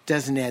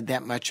doesn't add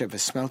that much of a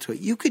smell to it.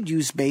 You could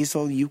use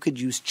basil. You could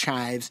use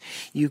chives.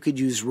 You could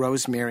use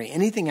rosemary.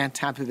 Anything on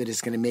top of it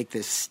is going to make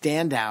this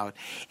stand out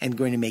and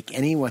going to make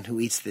anyone who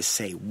eats this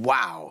say,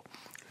 wow.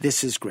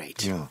 This is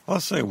great. Yeah, I'll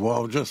say,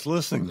 wow, just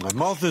listening. My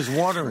mouth is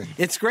watering.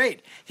 It's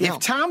great. Yeah. If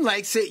Tom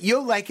likes it,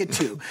 you'll like it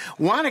too.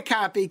 Want a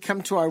copy?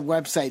 Come to our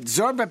website,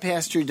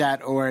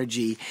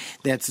 zorbapastor.org.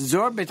 That's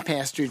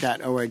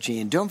zorbapastor.org.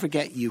 And don't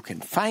forget, you can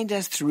find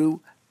us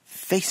through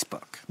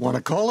Facebook. Want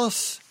to call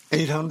us?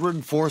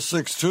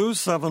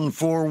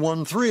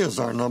 800-462-7413 is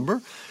our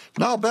number.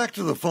 Now back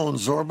to the phone,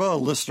 Zorba, a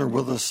listener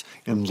with us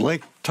in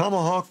Lake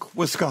Tomahawk,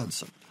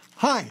 Wisconsin.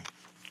 Hi.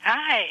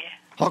 Hi.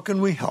 How can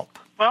we help?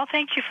 Well,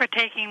 thank you for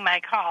taking my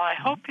call. I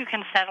hope you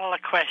can settle a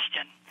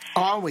question.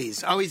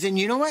 Always, always. And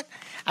you know what?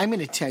 I'm going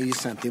to tell you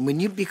something.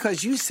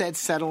 Because you said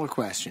settle a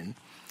question,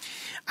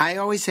 I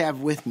always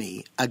have with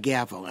me a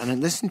gavel.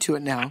 And listen to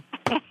it now.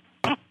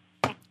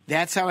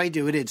 That's how I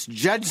do it. It's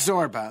Judge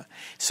Zorba.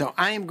 So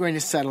I am going to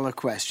settle a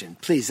question.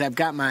 Please, I've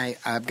got my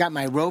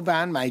robe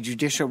on, my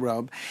judicial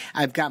robe.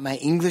 I've got my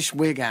English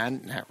wig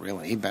on. Not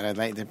really, but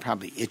they're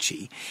probably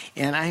itchy.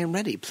 And I am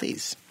ready,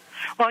 please.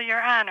 Well,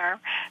 Your Honor,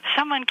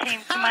 someone came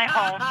to my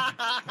home.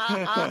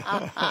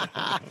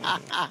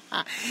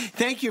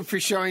 Thank you for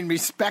showing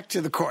respect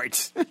to the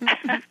courts.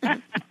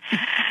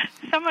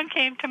 Someone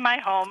came to my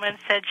home and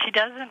said she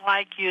doesn't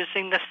like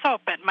using the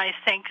soap at my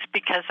sinks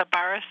because a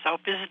bar of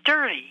soap is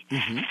dirty.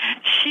 Mm-hmm.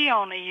 She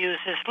only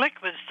uses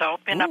liquid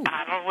soap in a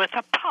bottle with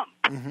a pump.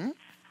 Mm-hmm.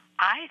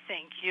 I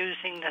think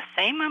using the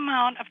same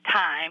amount of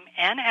time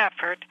and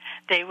effort,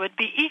 they would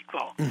be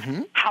equal.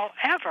 Mm-hmm.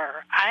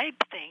 However, I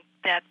think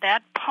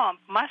that pump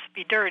must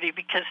be dirty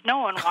because no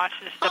one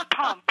washes the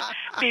pump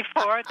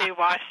before they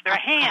wash their I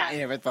hands.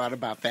 never thought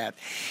about that.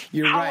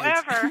 You're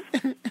However,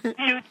 right.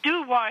 you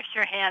do wash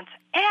your hands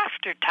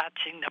after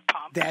touching the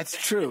pump. That's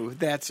true.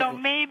 So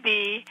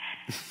maybe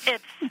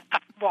it's a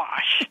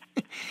wash,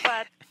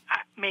 but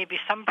maybe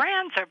some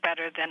brands are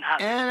better than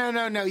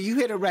others. No. You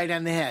hit it right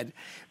on the head.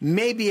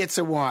 Maybe it's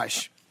a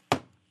wash.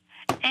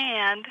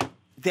 And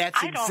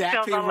That's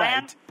exactly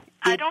right.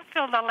 I don't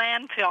fill the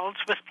landfills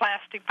with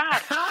plastic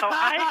bottles. So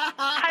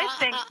I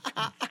think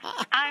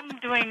I'm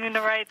doing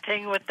the right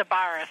thing with the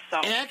bar of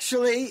soap.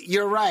 Actually,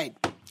 you're right.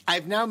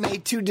 I've now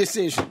made two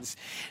decisions.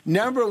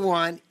 Number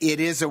one, it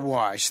is a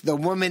wash. The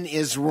woman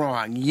is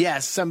wrong.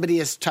 Yes, somebody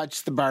has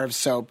touched the bar of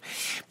soap,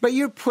 but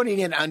you're putting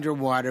it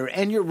underwater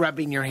and you're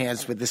rubbing your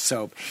hands with the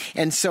soap.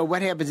 And so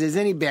what happens is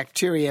any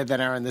bacteria that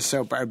are in the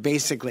soap are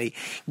basically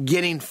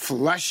getting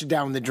flushed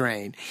down the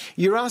drain.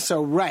 You're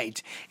also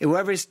right.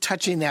 Whoever's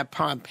touching that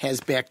pump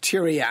has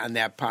bacteria on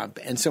that pump.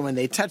 And so when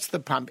they touch the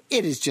pump,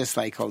 it is just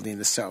like holding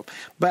the soap.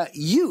 But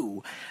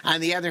you,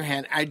 on the other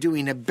hand, are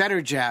doing a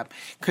better job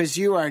because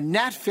you are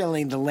not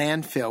filling the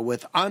landfill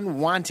with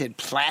unwanted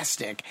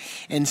plastic.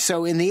 And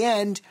so in the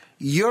end,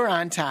 you're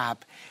on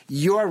top.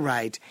 You're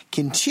right.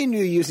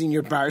 Continue using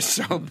your bar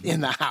soap in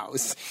the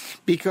house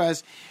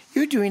because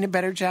you're doing a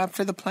better job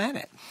for the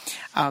planet.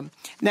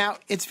 Now,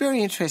 it's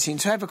very interesting.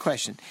 So I have a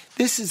question.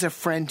 This is a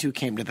friend who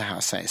came to the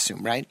house, I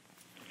assume, right?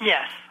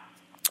 Yes.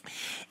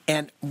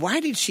 And why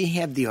did she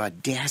have the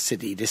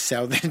audacity to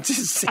say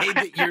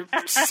that your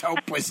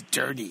soap was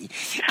dirty?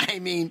 I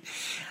mean,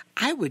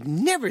 I would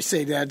never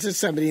say that to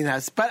somebody in the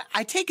house, but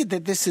I take it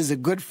that this is a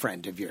good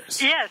friend of yours.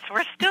 Yes,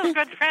 we're still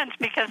good friends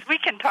because we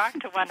can talk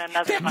to one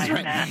another like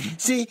that.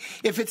 See,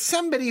 if it's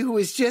somebody who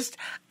is just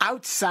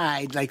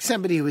outside, like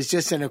somebody who is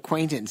just an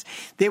acquaintance,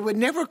 they would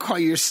never call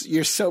your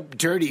soap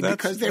dirty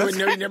because they would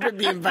never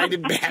be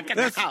invited back in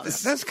the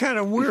house. That's kind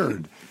of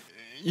weird.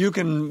 You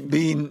can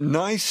be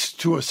nice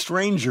to a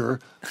stranger,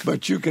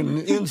 but you can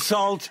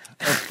insult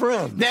a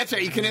friend. That's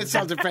right. You can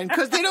insult a friend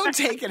because they don't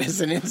take it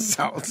as an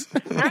insult.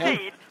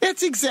 Right.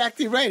 That's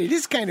exactly right. It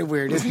is kind of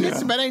weird, isn't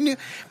it?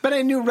 But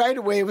I knew right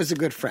away it was a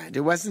good friend.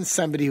 It wasn't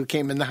somebody who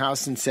came in the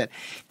house and said,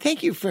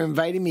 "Thank you for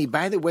inviting me.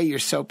 By the way, your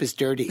soap is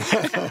dirty."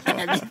 Have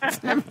you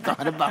never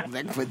thought about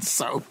liquid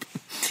soap?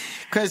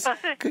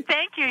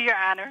 Thank you, Your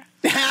Honor.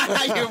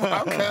 You're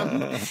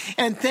welcome.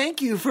 And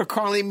thank you for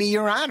calling me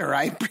Your Honor.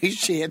 I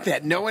appreciate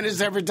that. No one has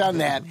ever done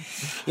that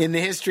in the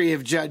history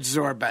of Judge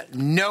Zorba.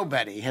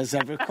 Nobody has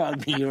ever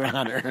called me Your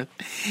Honor.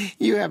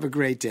 You have a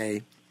great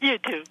day. You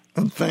too.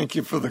 And thank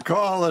you for the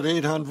call at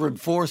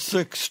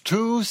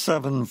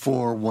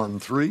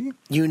 800-462-7413.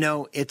 You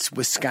know, it's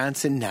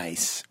Wisconsin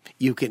nice.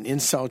 You can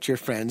insult your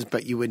friends,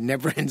 but you would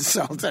never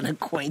insult an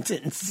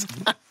acquaintance.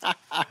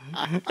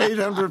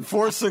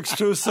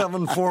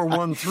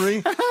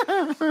 800-462-7413.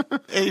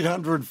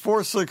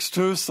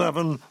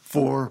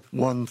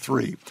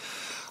 800-462-7413.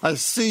 I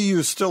see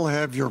you still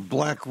have your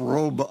black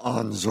robe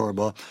on,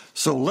 Zorba.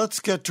 So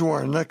let's get to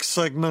our next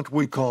segment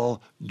we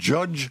call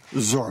Judge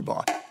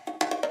Zorba.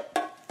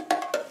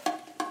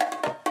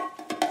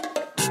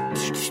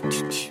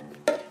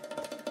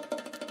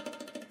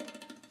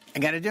 I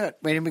got to do it.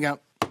 Wait, here we go.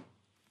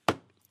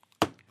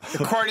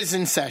 The court is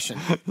in session.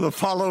 The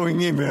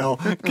following email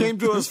came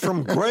to us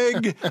from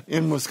Greg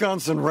in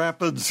Wisconsin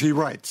Rapids. He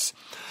writes,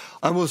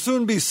 I will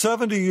soon be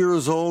 70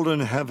 years old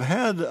and have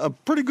had a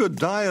pretty good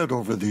diet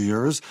over the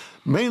years,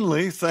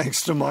 mainly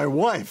thanks to my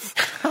wife.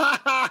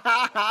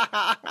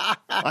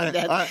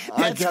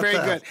 That's very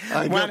good.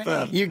 I get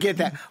that. You get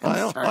that.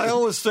 I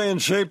always stay in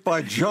shape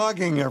by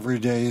jogging every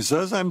day, he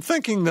says. I'm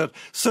thinking that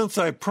since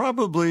I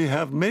probably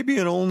have maybe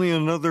only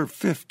another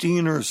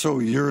 15 or so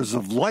years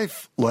of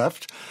life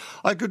left,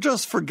 I could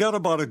just forget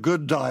about a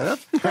good diet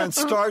and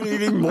start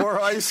eating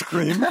more ice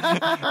cream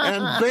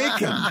and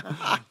bacon.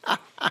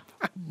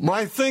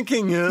 My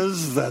thinking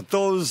is that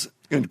those,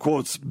 in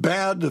quotes,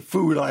 bad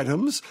food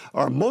items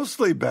are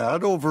mostly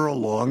bad over a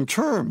long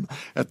term.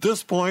 At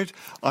this point,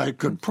 I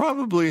could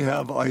probably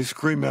have ice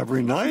cream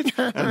every night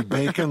and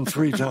bacon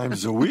 3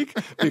 times a week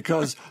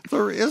because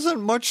there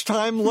isn't much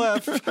time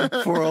left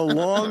for a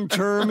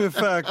long-term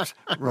effect,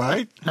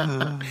 right?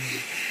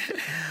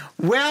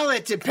 Well,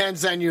 it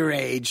depends on your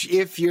age.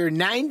 If you're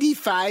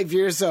 95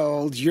 years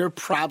old, you're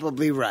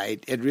probably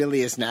right. It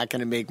really is not going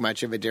to make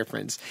much of a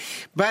difference.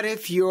 But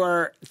if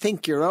you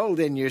think you're old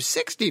and you're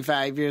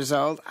 65 years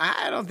old,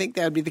 I don't think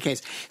that would be the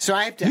case. So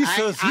I have to. He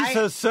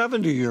says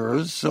 70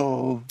 years,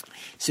 so.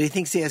 So he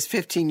thinks he has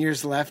 15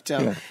 years left.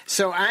 Yeah.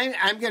 So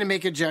I'm going to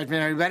make a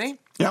judgment. Are you ready?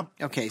 Yep.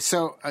 Okay,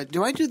 so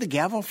do I do the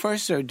gavel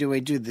first or do I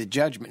do the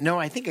judgment? No,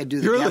 I think I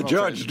do the gavel You're the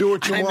judge. First. Do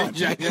what you I'm want. The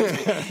judge.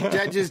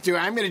 Judges do.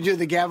 I'm going to do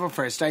the gavel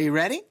first. Are you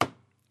ready?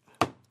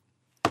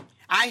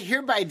 I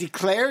hereby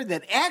declare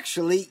that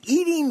actually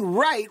eating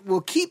right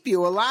will keep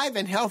you alive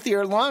and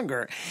healthier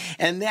longer,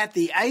 and that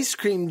the ice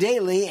cream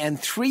daily and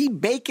 3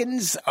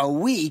 bacons a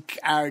week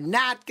are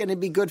not going to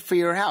be good for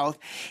your health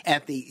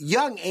at the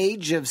young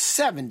age of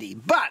 70.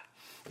 But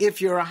if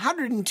you're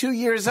 102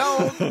 years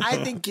old, I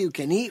think you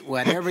can eat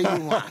whatever you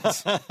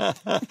want.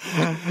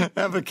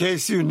 Have a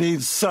case you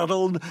need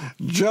settled?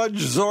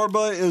 Judge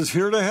Zorba is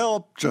here to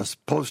help.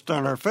 Just post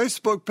on our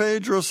Facebook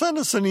page or send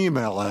us an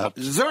email at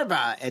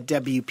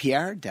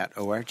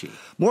zorba@wpr.org.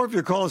 More of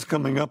your calls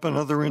coming up.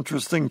 Another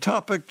interesting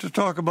topic to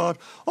talk about,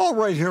 all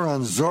right here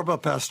on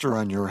Zorba Pastor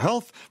on Your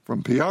Health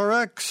from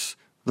PRX,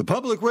 the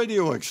Public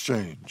Radio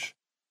Exchange.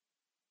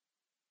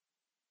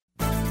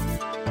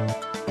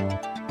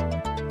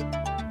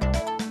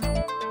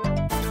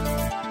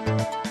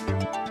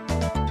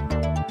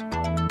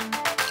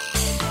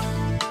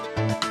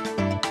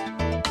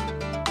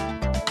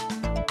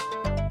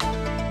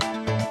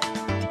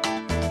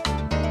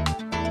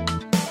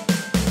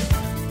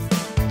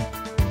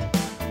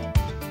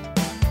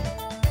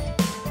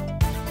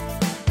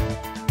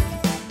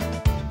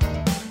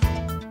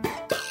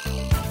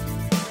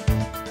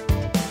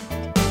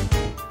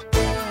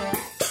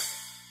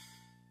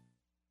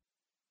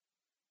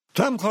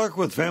 Tom Clark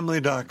with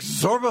Family Doc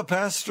Zorba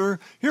Pastor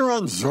here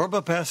on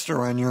Zorba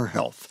Pastor on Your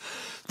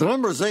Health. The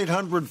number is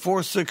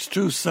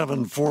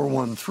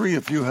 800-462-7413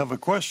 if you have a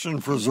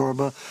question for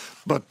Zorba.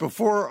 But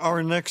before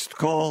our next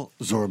call,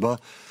 Zorba,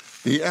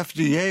 the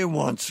FDA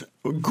wants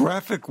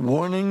graphic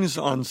warnings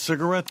on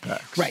cigarette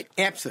packs. Right,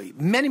 absolutely.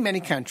 Many, many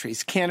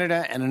countries,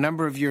 Canada and a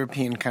number of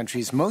European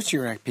countries, most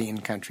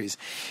European countries,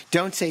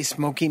 don't say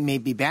smoking may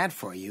be bad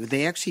for you.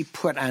 They actually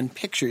put on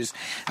pictures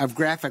of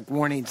graphic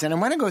warnings. And I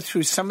want to go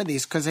through some of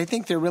these because I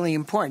think they're really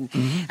important.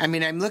 I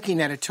mean, I'm looking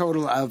at a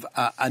total of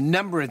a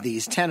number of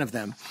these, 10 of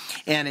them.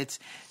 And it's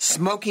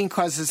smoking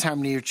causes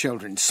harm to your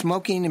children.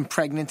 Smoking in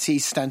pregnancy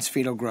stunts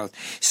fetal growth.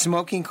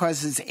 Smoking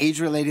causes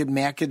age-related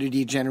macular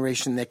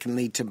degeneration that can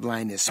lead to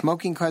blindness.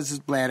 Smoking causes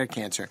bladder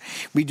cancer,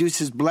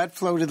 reduces blood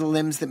flow to the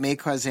limbs that may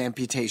cause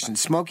amputation.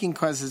 Smoking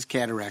causes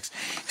cataracts.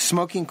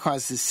 Smoking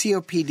causes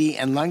COPD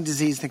and lung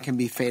disease that can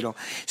be fatal.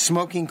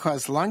 Smoking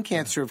causes lung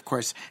cancer, of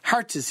course,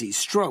 heart disease,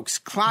 strokes,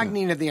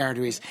 clogging of the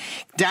arteries,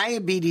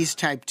 diabetes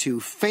type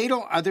 2,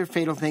 other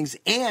fatal things,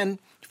 and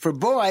for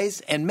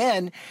boys and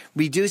men,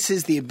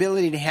 reduces the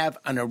ability to have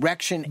an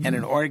erection and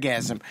an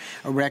orgasm,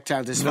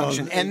 erectile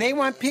dysfunction. And they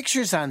want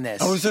pictures on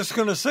this. I was just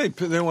going to say,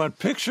 they want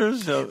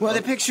pictures. Well,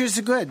 the pictures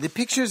are good. The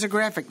pictures are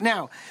graphic.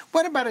 Now,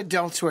 what about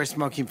adults who are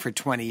smoking for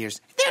 20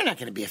 years? They're not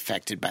going to be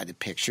affected by the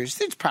pictures.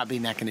 They're probably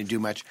not going to do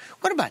much.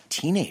 What about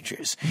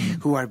teenagers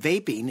who are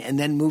vaping and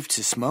then move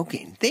to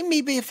smoking? They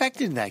may be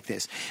affected like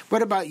this.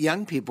 What about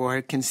young people who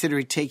are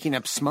considering taking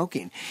up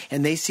smoking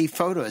and they see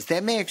photos?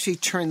 That may actually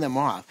turn them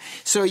off.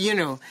 So,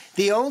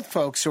 the old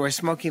folks who are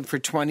smoking for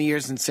 20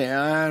 years and say,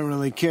 I don't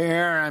really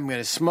care, I'm going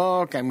to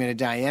smoke, I'm going to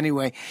die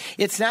anyway.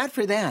 It's not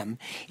for them.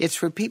 It's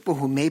for people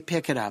who may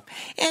pick it up.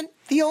 And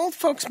the old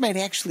folks might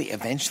actually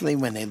eventually,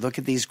 when they look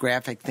at these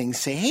graphic things,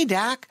 say, hey,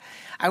 Doc,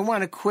 I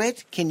want to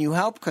quit. Can you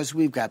help? Because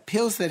we've got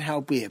pills that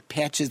help. We have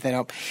patches that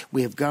help.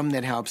 We have gum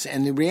that helps.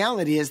 And the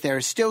reality is there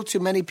are still too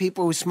many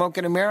people who smoke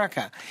in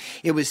America.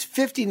 It was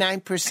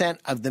 59%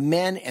 of the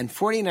men and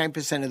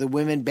 49% of the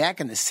women back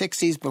in the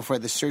 60s before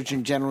the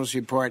Surgeon General's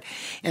report.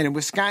 And in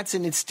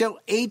Wisconsin, it's still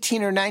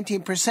 18 or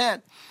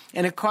 19%.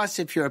 And it costs,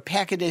 if you're a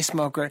pack-a-day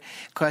smoker, it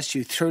costs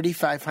you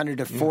 $3,500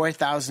 to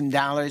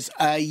 $4,000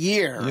 a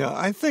year. Yeah,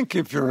 I think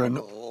if you're an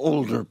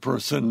older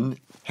person,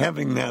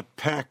 having that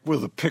pack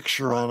with a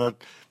picture on it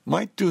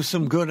might do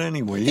some good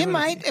anyway. It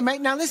might.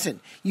 Now, listen,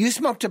 you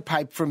smoked a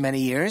pipe for many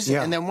years,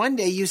 and then one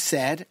day you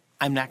said,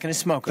 I'm not going to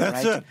smoke it,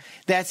 That's right? it.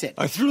 That's it.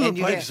 I threw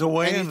the pipes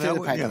away. And you threw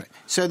the pipe away.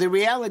 So the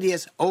reality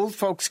is old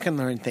folks can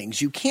learn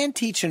things. You can't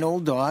teach an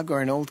old dog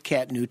or an old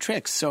cat new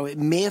tricks, so it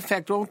may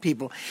affect old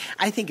people.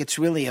 I think it's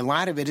really, a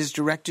lot of it is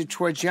directed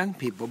towards young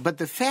people. But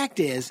the fact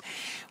is,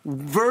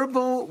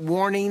 verbal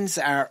warnings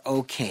are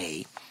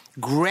okay.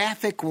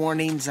 Graphic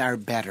warnings are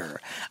better.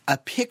 A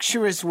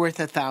picture is worth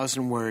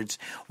 1,000 words.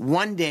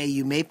 One day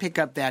you may pick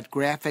up that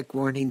graphic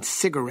warning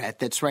cigarette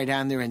that's right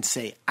on there and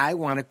say, I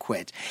want to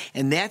quit.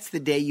 And that's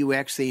the day you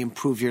actually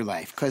improve your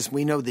life. Because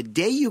we know the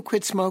day you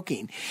quit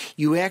smoking,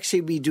 you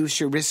actually reduce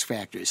your risk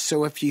factors.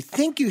 So if you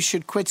think you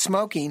should quit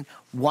smoking,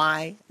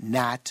 why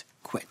not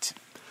quit?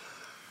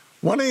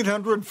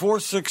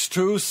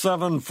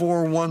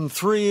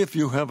 1-800-462-7413 if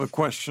you have a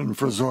question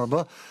for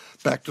Zorba.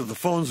 Back to the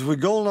phones we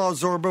go now,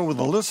 Zorba, with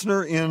a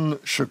listener in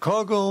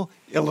Chicago,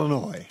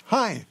 Illinois.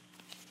 Hi.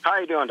 How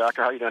you doing,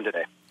 Doctor? How you doing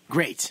today?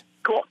 Great.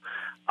 Cool.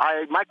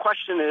 My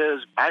question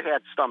is, I've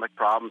had stomach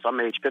problems. I'm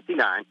age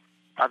 59.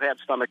 I've had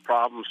stomach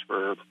problems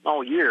for,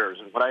 years.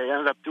 And what I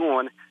ended up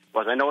doing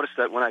was I noticed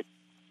that when I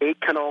ate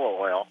canola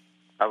oil,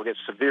 I would get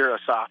severe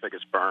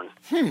esophagus burn.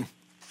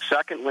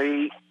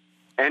 Secondly,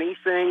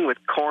 anything with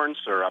corn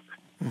syrup,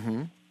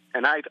 and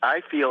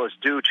I feel is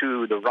due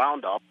to the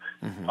Roundup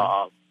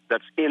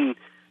that's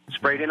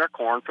sprayed in our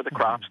corn for the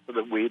crops, for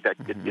the weed that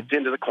gets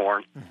into the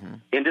corn,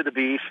 into the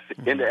beef,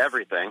 into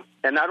everything.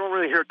 And I don't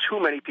really hear too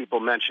many people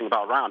mention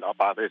about Roundup,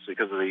 obviously,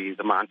 because of the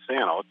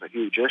Monsanto. It's a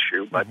huge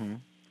issue, but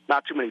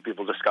not too many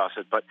people discuss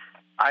it. But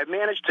I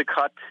managed to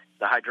cut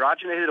the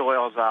hydrogenated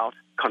oils out,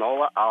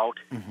 canola out,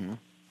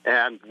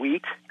 and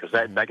wheat, because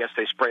I guess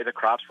they spray the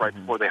crops right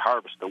before they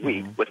harvest the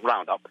wheat with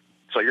Roundup.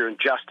 So you're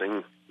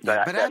ingesting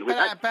that.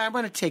 But I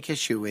want to take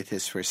issue with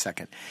this for a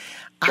second.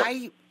 Sure.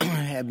 I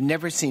have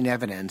never seen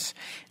evidence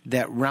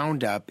that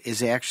Roundup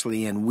is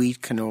actually in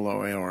wheat, canola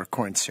oil, or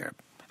corn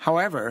syrup.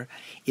 However,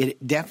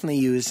 it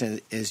definitely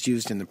is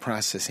used in the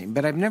processing,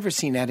 but I've never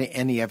seen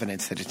any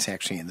evidence that it's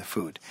actually in the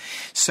food.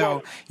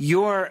 So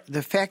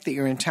the fact that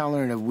you're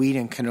intolerant of wheat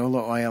and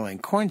canola oil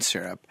and corn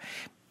syrup,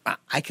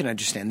 I can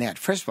understand that.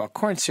 First of all,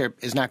 corn syrup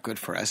is not good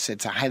for us.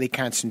 It's a highly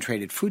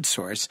concentrated food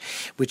source,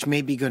 which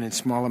may be good in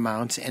small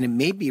amounts, and it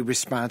may be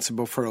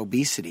responsible for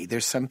obesity.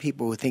 There's some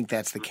people who think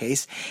that's the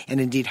case,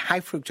 and indeed high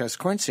fructose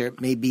corn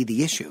syrup may be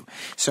the issue.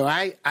 So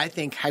I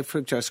think high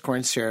fructose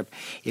corn syrup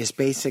is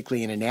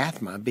basically an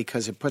anathema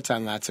because it puts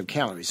on lots of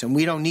calories, and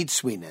we don't need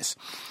sweetness.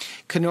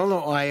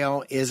 Canola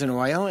oil is an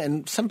oil,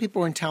 and some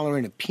people are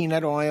intolerant of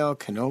peanut oil,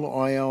 canola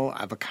oil,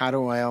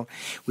 avocado oil.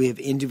 We have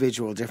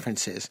individual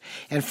differences.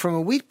 And from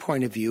a wheat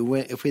point of view,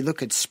 if we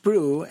look at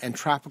sprue and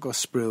tropical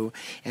sprue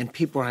and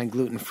people on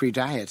gluten-free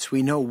diets,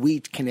 we know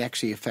wheat can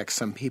actually affect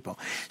some people.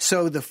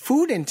 So the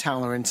food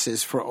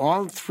intolerances for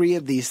all three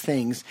of these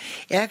things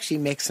actually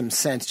make some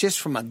sense. Just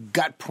from a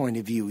gut point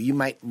of view, you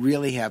might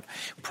really have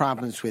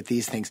problems with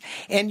these things.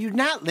 And you're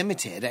not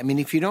limited. I mean,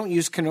 if you don't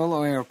use canola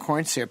oil or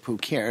corn syrup, who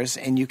cares?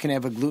 And you can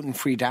have a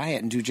gluten-free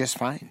diet and do just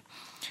fine.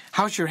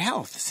 How's your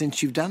health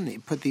since you've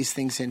put these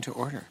things into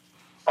order?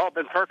 Oh,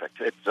 been perfect.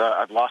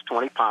 I've lost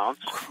 20 pounds.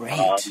 Great.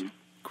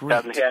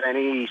 Haven't had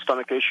any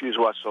stomach issues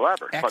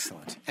whatsoever.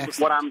 Excellent. But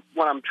Excellent.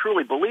 What I'm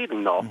truly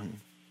believing, though,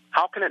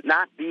 how can it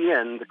not be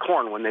in the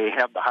corn when they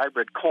have the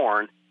hybrid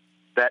corn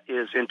that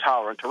is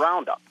intolerant to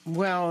Roundup?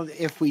 Well,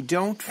 if we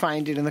don't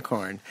find it in the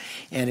corn,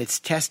 and it's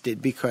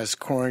tested, because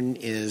corn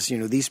is,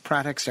 these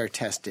products are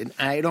tested.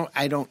 I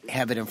don't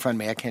have it in front of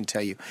me. I can't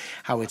tell you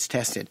how it's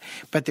tested,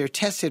 but they're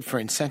tested for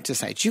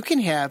insecticides. You can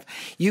have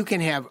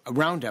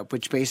Roundup,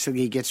 which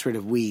basically gets rid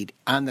of weed,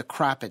 on the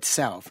crop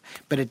itself,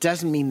 but it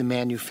doesn't mean the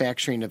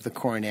manufacturing of the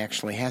corn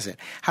actually has it.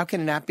 How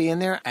can it not be in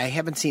there? I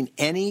haven't seen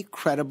any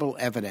credible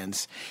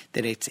evidence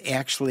that it's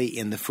actually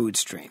in the food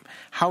stream.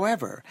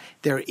 However,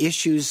 there are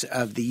issues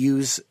of the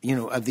use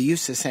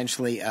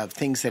essentially of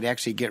things that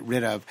actually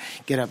get up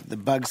the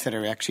bugs that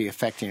are actually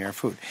affecting our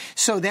food.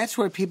 So that's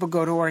where people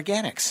go to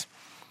organics.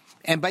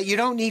 But you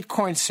don't need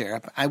corn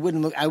syrup. I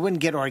wouldn't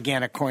get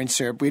organic corn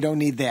syrup. We don't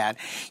need that.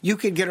 You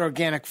could get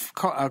organic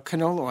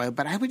canola oil,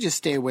 but I would just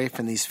stay away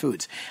from these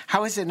foods.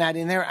 How is it not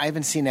in there? I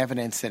haven't seen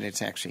evidence that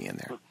it's actually in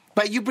there.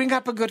 But you bring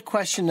up a good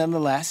question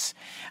nonetheless.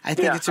 I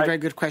think it's a very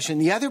good question.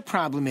 The other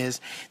problem is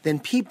then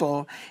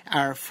people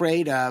are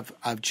afraid of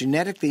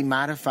genetically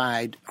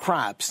modified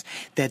crops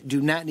that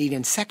do not need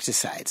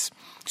insecticides.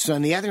 So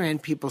on the other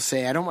hand, people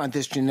say, I don't want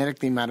this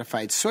genetically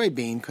modified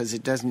soybean because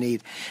it doesn't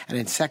need an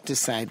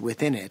insecticide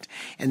within it.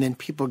 And then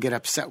people get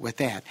upset with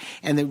that.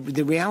 And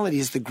the reality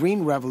is the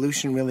green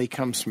revolution really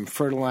comes from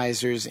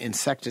fertilizers,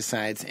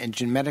 insecticides, and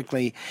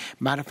genetically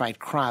modified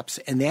crops,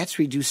 and that's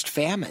reduced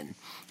famine.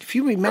 If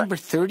you remember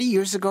 30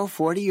 years ago,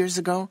 40 years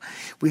ago,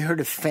 we heard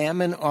of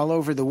famine all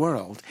over the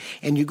world.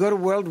 And you go to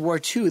World War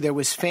II, there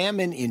was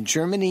famine in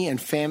Germany and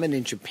famine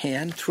in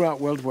Japan throughout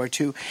World War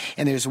II.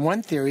 And there's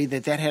one theory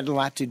that had a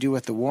lot to do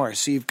with the war.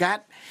 So you've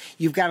got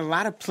a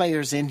lot of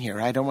players in here.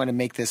 I don't want to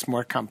make this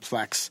more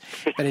complex,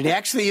 but it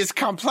actually is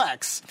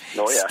complex.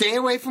 Oh, yeah. Stay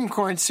away from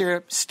corn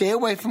syrup. Stay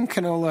away from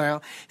canola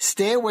oil.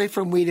 Stay away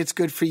from wheat. It's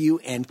good for you.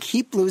 And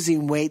keep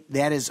losing weight.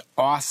 That is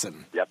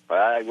awesome. Yep,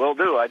 I will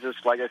do. Like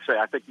I say,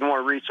 I think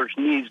more research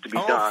needs to be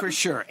done. Oh, for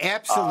sure.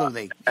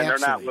 Absolutely. And they're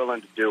not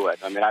willing to do it.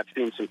 I mean, I've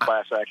seen some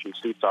class action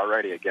suits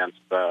already against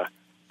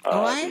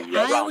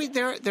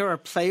there are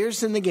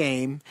players in the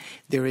game.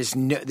 There is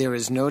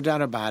no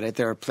doubt about it.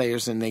 There are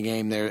players in the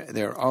game.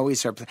 There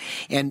always are,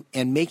 and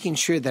making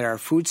sure that our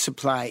food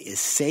supply is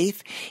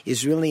safe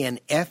is really an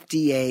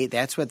FDA.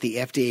 That's what the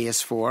FDA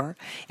is for,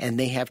 and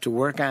they have to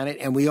work on it.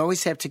 And we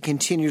always have to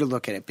continue to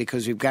look at it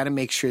because we've got to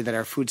make sure that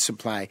our food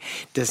supply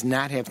does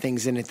not have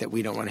things in it that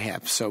we don't want to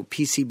have. So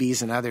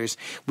PCBs and others,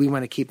 we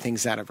want to keep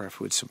things out of our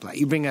food supply.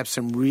 You bring up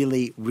some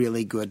really,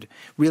 really good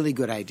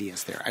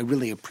ideas there. I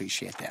really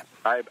appreciate that.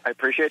 I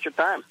appreciate your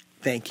time.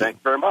 Thank you. Thank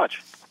you very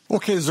much.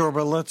 Okay,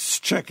 Zorba, let's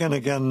check in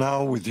again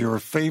now with your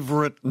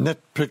favorite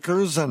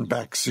nitpickers and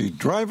backseat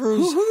drivers,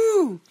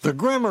 Woo-hoo! The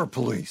Grammar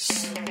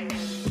Police.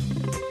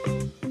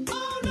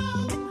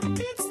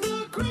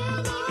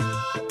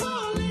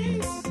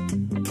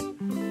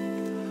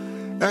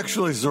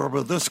 Actually,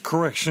 Zorba, this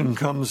correction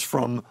comes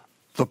from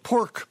the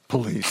Pork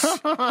Police.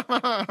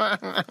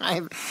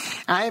 I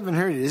haven't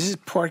heard it. This is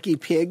Porky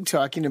Pig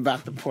talking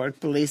about the Pork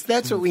Police.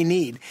 That's what we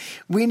need.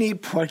 We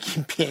need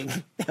Porky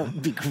Pig. That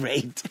would be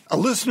great. A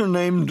listener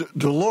named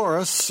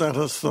Dolores sent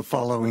us the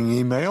following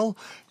email.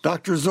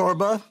 Dr.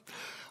 Zorba,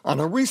 on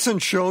a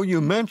recent show you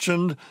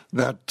mentioned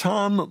that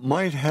Tom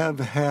might have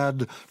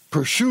had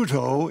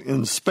prosciutto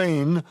in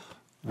Spain,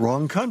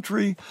 wrong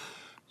country,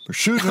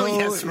 Prosciutto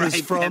yes, right,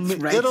 is from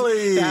that's right.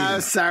 Italy.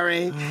 Oh,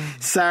 sorry.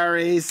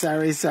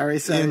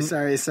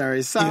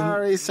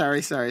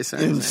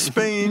 In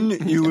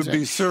Spain, you would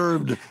be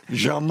served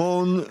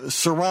jamón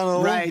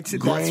serrano, Right, that's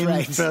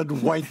grain-fed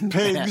white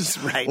pigs, That's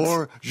right.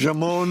 or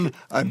jamón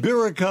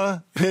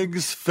iberica,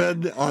 pigs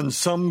fed on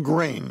some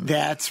grain.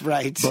 That's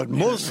right. But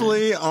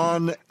mostly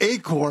on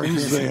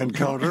acorns they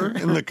encounter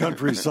in the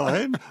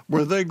countryside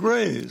where they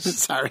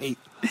graze.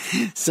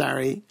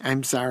 Sorry.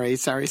 I'm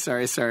sorry. And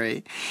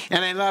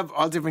I love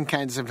all different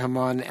kinds of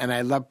jamon, and I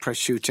love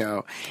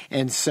prosciutto.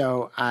 And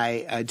so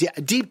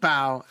deep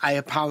bow, I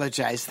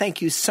apologize.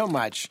 Thank you so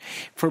much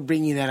for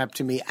bringing that up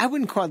to me. I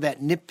wouldn't call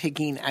that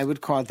nitpicking. I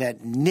would call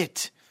that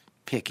nitpicking.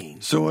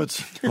 So it's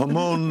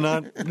jamon,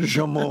 not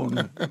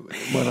jamon.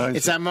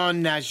 It's jamon,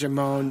 not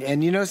jamon.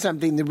 And you know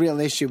something? The real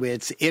issue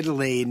is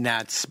Italy,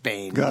 not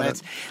Spain.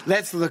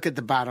 Let's look at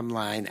the bottom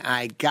line.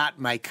 I got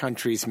my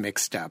countries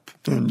mixed up.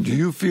 And do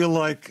you feel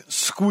like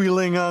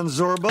squealing on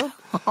Zorba?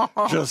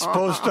 Just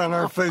post on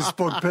our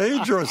Facebook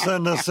page or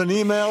send us an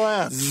email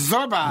at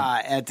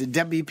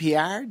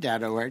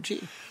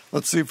zorba@wpr.org.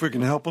 Let's see if we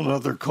can help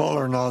another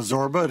caller now,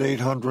 Zorba, at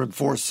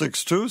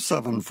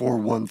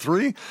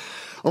 800-462-7413.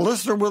 A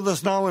listener with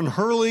us now in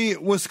Hurley,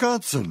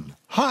 Wisconsin.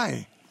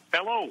 Hi.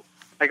 Hello.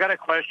 I got a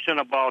question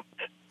about,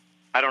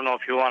 I don't know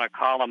if you want to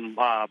call them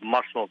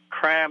muscle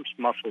cramps,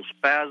 muscle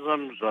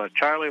spasms,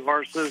 Charlie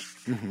horses.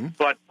 Mm-hmm.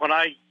 But when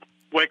I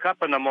wake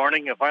up in the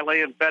morning, if I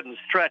lay in bed and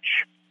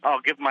stretch,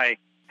 I'll give my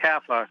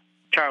calf a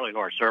Charlie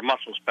horse or a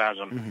muscle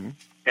spasm. Mm-hmm.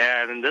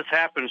 And this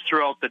happens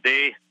throughout the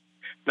day,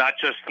 not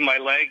just in my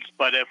legs,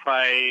 but if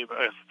I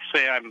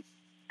say I'm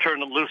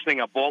loosening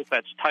a bolt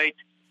that's tight,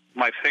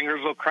 my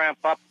fingers will cramp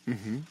up.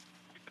 Mm-hmm.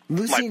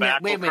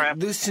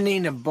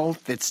 Loosening a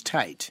bolt that's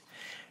tight.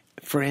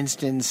 For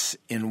instance,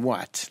 in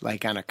what?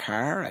 Like on a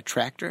car, a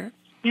tractor?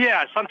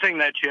 Yeah, something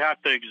that you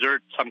have to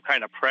exert some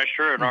kind of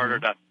pressure in order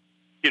to,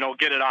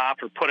 get it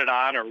off or put it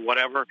on or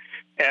whatever.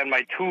 And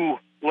my two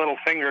little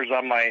fingers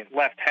on my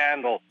left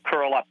hand will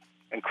curl up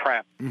and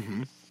cramp.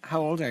 Mm-hmm.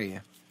 How old are you?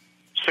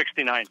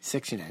 69.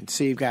 69.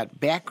 So you've got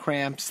back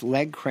cramps,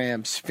 leg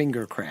cramps,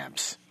 finger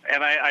cramps.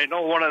 And I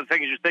know one of the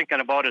things you're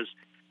thinking about is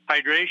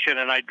hydration,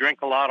 and I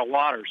drink a lot of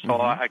water, so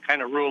I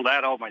kind of rule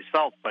that out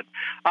myself. But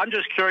I'm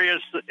just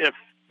curious if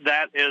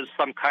that is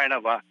some kind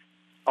of a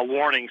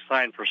warning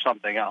sign for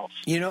something else.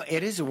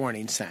 It is a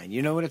warning sign.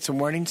 You know what it's a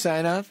warning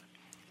sign of?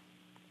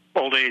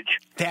 Old age.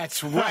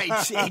 That's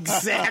right.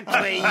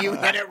 Exactly. You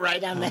hit it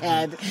right on the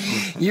head.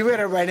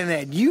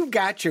 You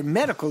got your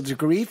medical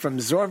degree from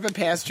Zorba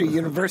Pastor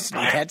University.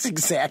 That's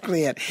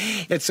exactly it.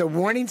 It's a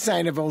warning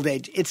sign of old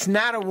age. It's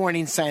not a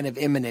warning sign of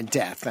imminent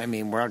death. I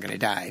mean, we're all going to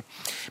die.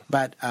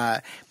 But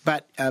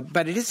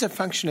it is a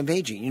function of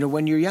aging.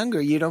 When you're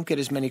younger, you don't get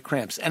as many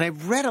cramps. And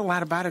I've read a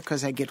lot about it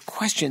because I get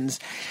questions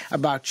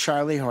about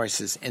Charlie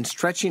horses. And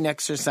stretching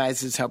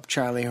exercises help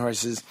Charlie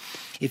horses.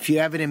 If you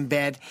have it in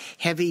bed,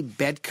 heavy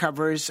bed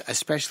covers,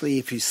 especially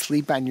if you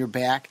sleep on your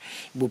back,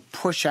 will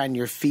push on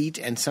your feet,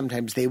 and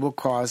sometimes they will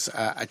cause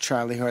a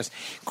Charlie horse.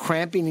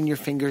 Cramping in your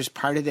fingers,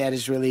 part of that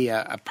is really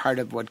a part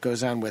of what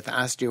goes on with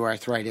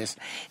osteoarthritis.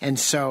 And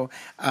so,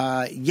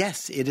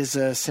 yes, it is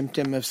a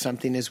symptom of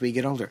something as we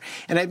get older.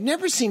 And I've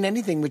never seen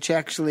anything which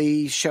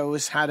actually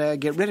shows how to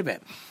get rid of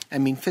it. I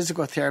mean,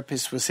 physical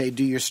therapists will say,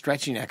 do your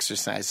stretching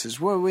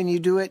exercises. Well, when you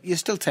do it, you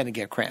still tend to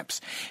get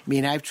cramps. I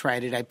mean, I've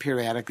tried it. I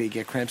periodically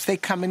get cramps. They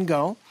come and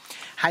go.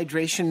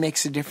 Hydration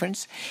makes a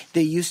difference.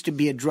 There used to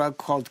be a drug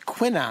called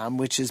Quinam,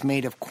 which is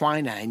made of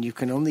quinine. You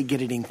can only get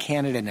it in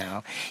Canada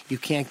now. You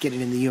can't get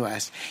it in the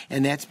U.S.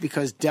 And that's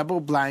because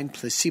double-blind,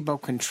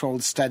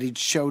 placebo-controlled studies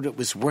showed it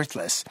was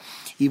worthless.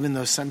 Even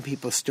though some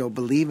people still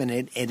believe in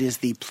it, it is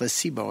the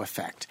placebo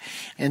effect.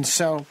 And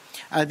so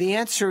the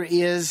answer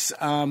is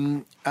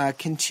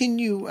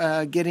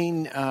continue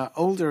getting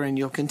older, and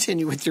you'll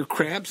continue with your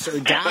cramps or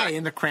die,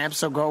 and the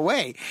cramps will go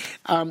away.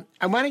 I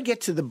want to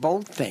get to the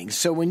bolt thing.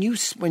 So when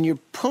you're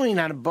pulling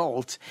on a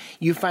bolt,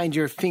 you find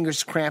your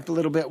fingers cramp a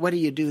little bit. What do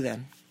you do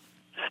then?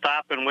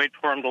 Stop and wait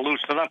for them to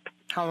loosen up.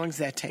 How long does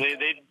that take?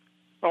 It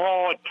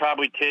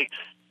probably takes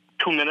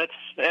 2 minutes.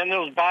 And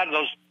those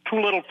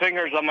two little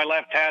fingers on my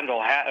left hand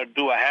will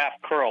do a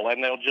half curl,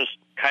 and they'll just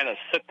kind of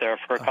sit there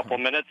for a couple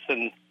minutes.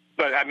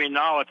 But I mean,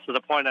 now it's to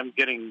the point I'm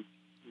getting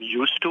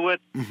used to it.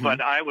 Mm-hmm.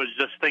 But I was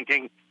just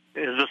thinking,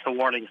 is this a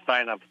warning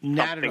sign of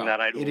something that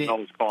I don't know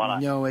what's going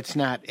on? No, it's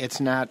not. It's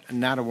not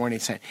a warning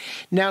sign.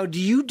 Now, do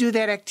you do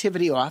that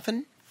activity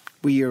often,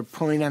 where you're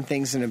pulling on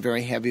things in a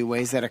very heavy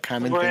way? Is that a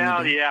common thing?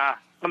 Well, yeah,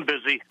 I'm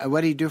busy.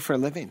 What do you do for a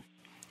living?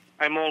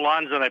 I mow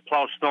lawns and I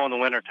plow snow in the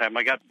wintertime.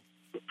 I got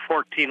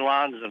 14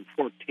 lawns and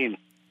 14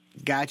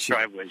 Gotcha.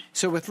 driveways.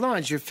 So with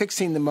lawns, you're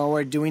fixing the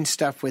mower, doing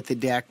stuff with the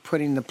deck,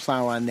 putting the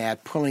plow on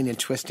that, pulling and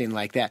twisting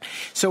like that.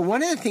 So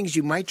one of the things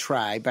you might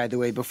try, by the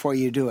way, before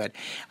you do it,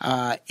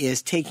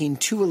 is taking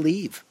 2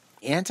 Aleve.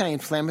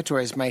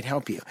 Anti-inflammatories might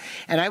help you.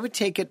 And I would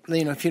take it,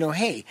 if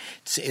hey,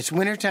 it's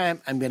wintertime,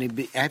 I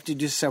have to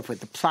do stuff with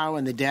the plow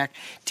and the deck.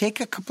 Take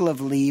a couple of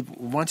leave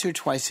once or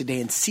twice a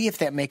day and see if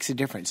that makes a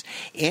difference.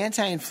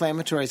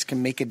 Anti-inflammatories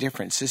can make a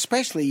difference,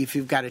 especially if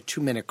you've got a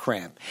 2-minute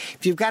cramp.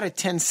 If you've got a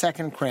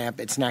 10-second cramp,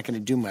 it's not going to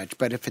do much.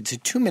 But if it's a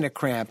 2-minute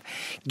cramp,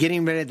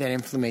 getting rid of that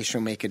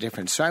inflammation will make a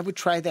difference. So I would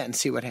try that and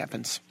see what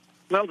happens.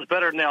 Well, it's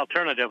better than the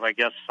alternative, I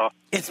guess. So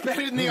it's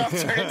better than the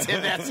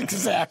alternative. That's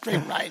exactly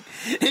right.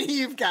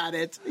 You've got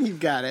it.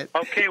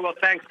 Okay, well,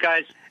 thanks,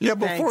 guys. Yeah,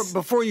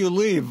 before you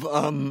leave,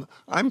 I'm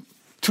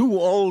too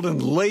old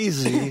and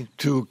lazy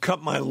to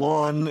cut my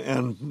lawn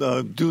and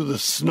do the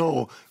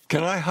snow.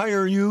 Can I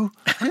hire you?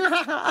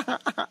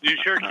 You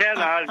sure can.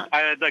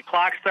 The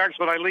clock starts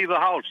when I leave the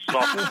house. So.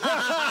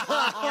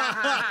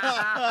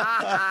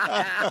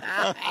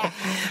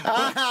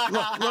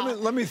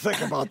 Let me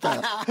think about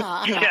that.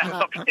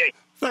 Yeah, okay.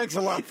 Thanks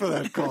a lot for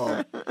that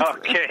call.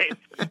 Okay.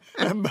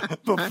 And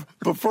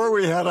before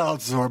we head out,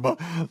 Zorba,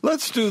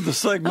 let's do the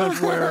segment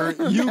where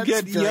you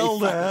get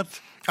yelled at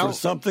for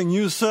something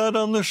you said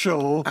on the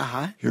show.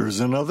 Here's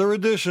another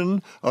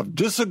edition of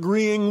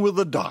Disagreeing with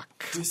the Doc.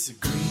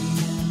 Disagreeing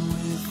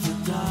with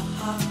the doc.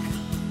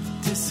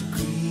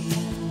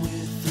 Disagreeing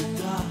with the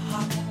doc.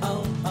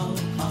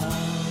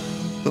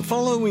 The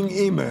following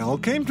email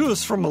came to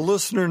us from a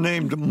listener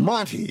named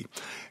Monty,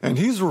 and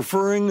he's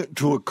referring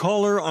to a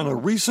caller on a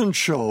recent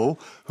show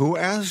who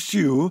asked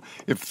you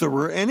if there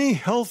were any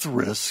health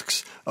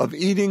risks of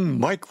eating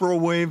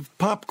microwave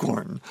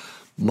popcorn.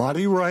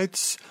 Monty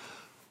writes,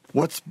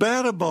 "What's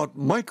bad about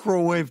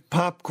microwave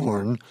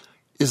popcorn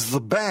is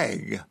the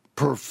bag,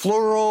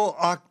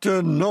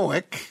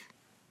 perfluorooctanoic."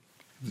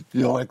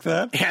 You like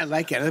that? Yeah, I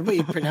like it. The way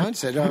you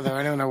pronounce it, although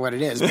I don't know what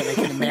it is, but I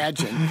can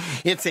imagine.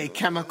 It's a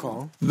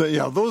chemical.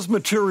 Those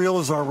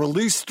materials are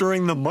released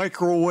during the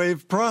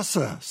microwave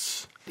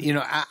process.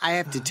 I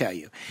have to tell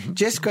you,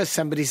 just because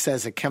somebody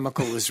says a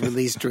chemical is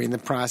released during the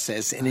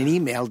process in an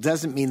email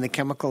doesn't mean the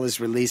chemical is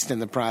released in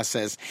the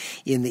process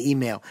in the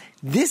email.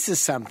 This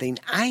is something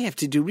I have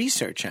to do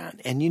research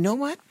on. And you know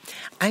what?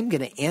 I'm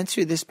going to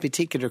answer this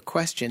particular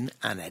question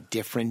on a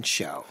different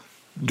show.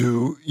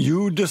 Do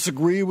you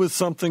disagree with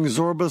something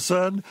Zorba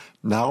said?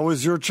 Now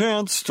is your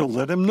chance to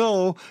let him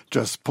know.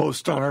 Just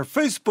post on our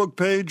Facebook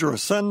page or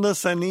send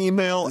us an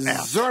email at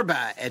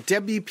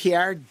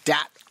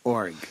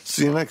zorba@wpr.org.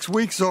 See you next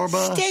week,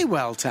 Zorba. Stay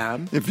well,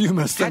 Tom. If you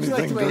missed How'd you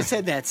anything... like the way I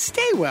said that?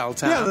 Stay well,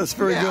 Tom. Yeah, that's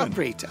very good.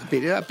 Upbeat.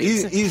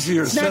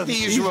 Easier it's said. not the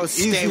usual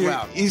stay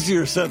well.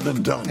 Easier said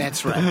than done.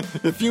 That's right.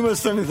 If you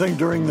missed anything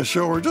during the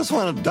show or just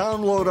want to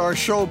download our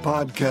show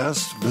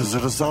podcast,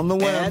 visit us on the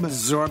web. At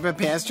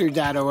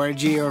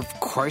zorbapastor.org or, of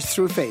course,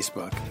 through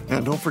Facebook.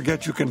 And don't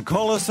forget you can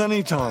call us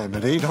anytime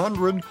at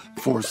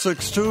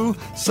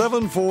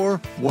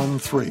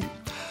 800-462-7413.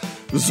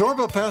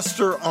 Zorba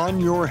Pastor on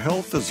Your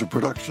Health is a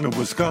production of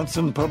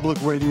Wisconsin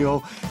Public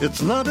Radio.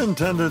 It's not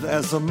intended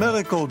as a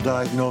medical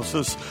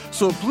diagnosis,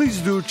 so please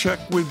do check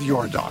with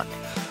your doc.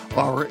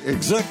 Our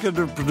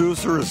executive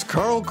producer is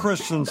Carl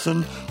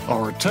Christensen.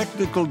 Our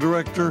technical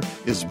director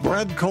is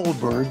Brad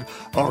Kohlberg.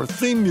 Our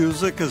theme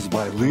music is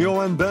by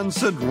Leo and Ben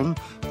Sidran.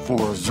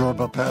 For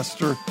Zorba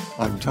Pastor,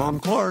 I'm Tom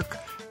Clark,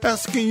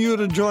 asking you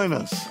to join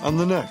us on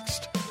the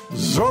next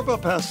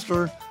Zorba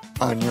Pastor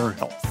on Your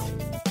Health.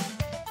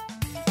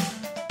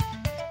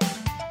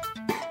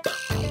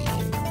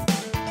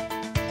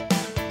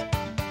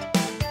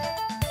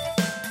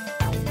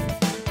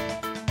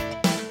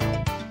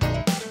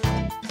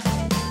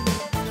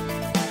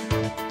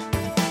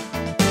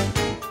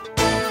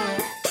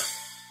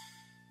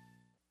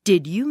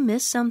 Did you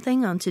miss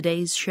something on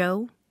today's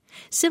show?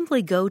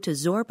 Simply go to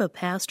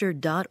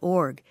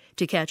zorbapastor.org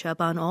to catch up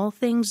on all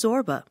things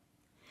Zorba.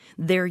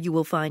 There you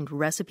will find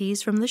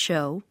recipes from the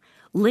show,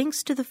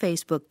 links to the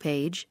Facebook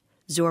page,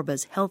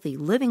 Zorba's Healthy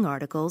Living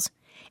articles,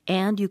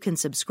 and you can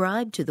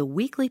subscribe to the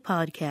weekly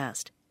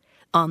podcast.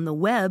 On the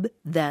web,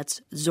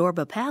 that's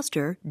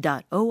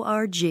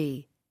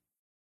zorbapastor.org.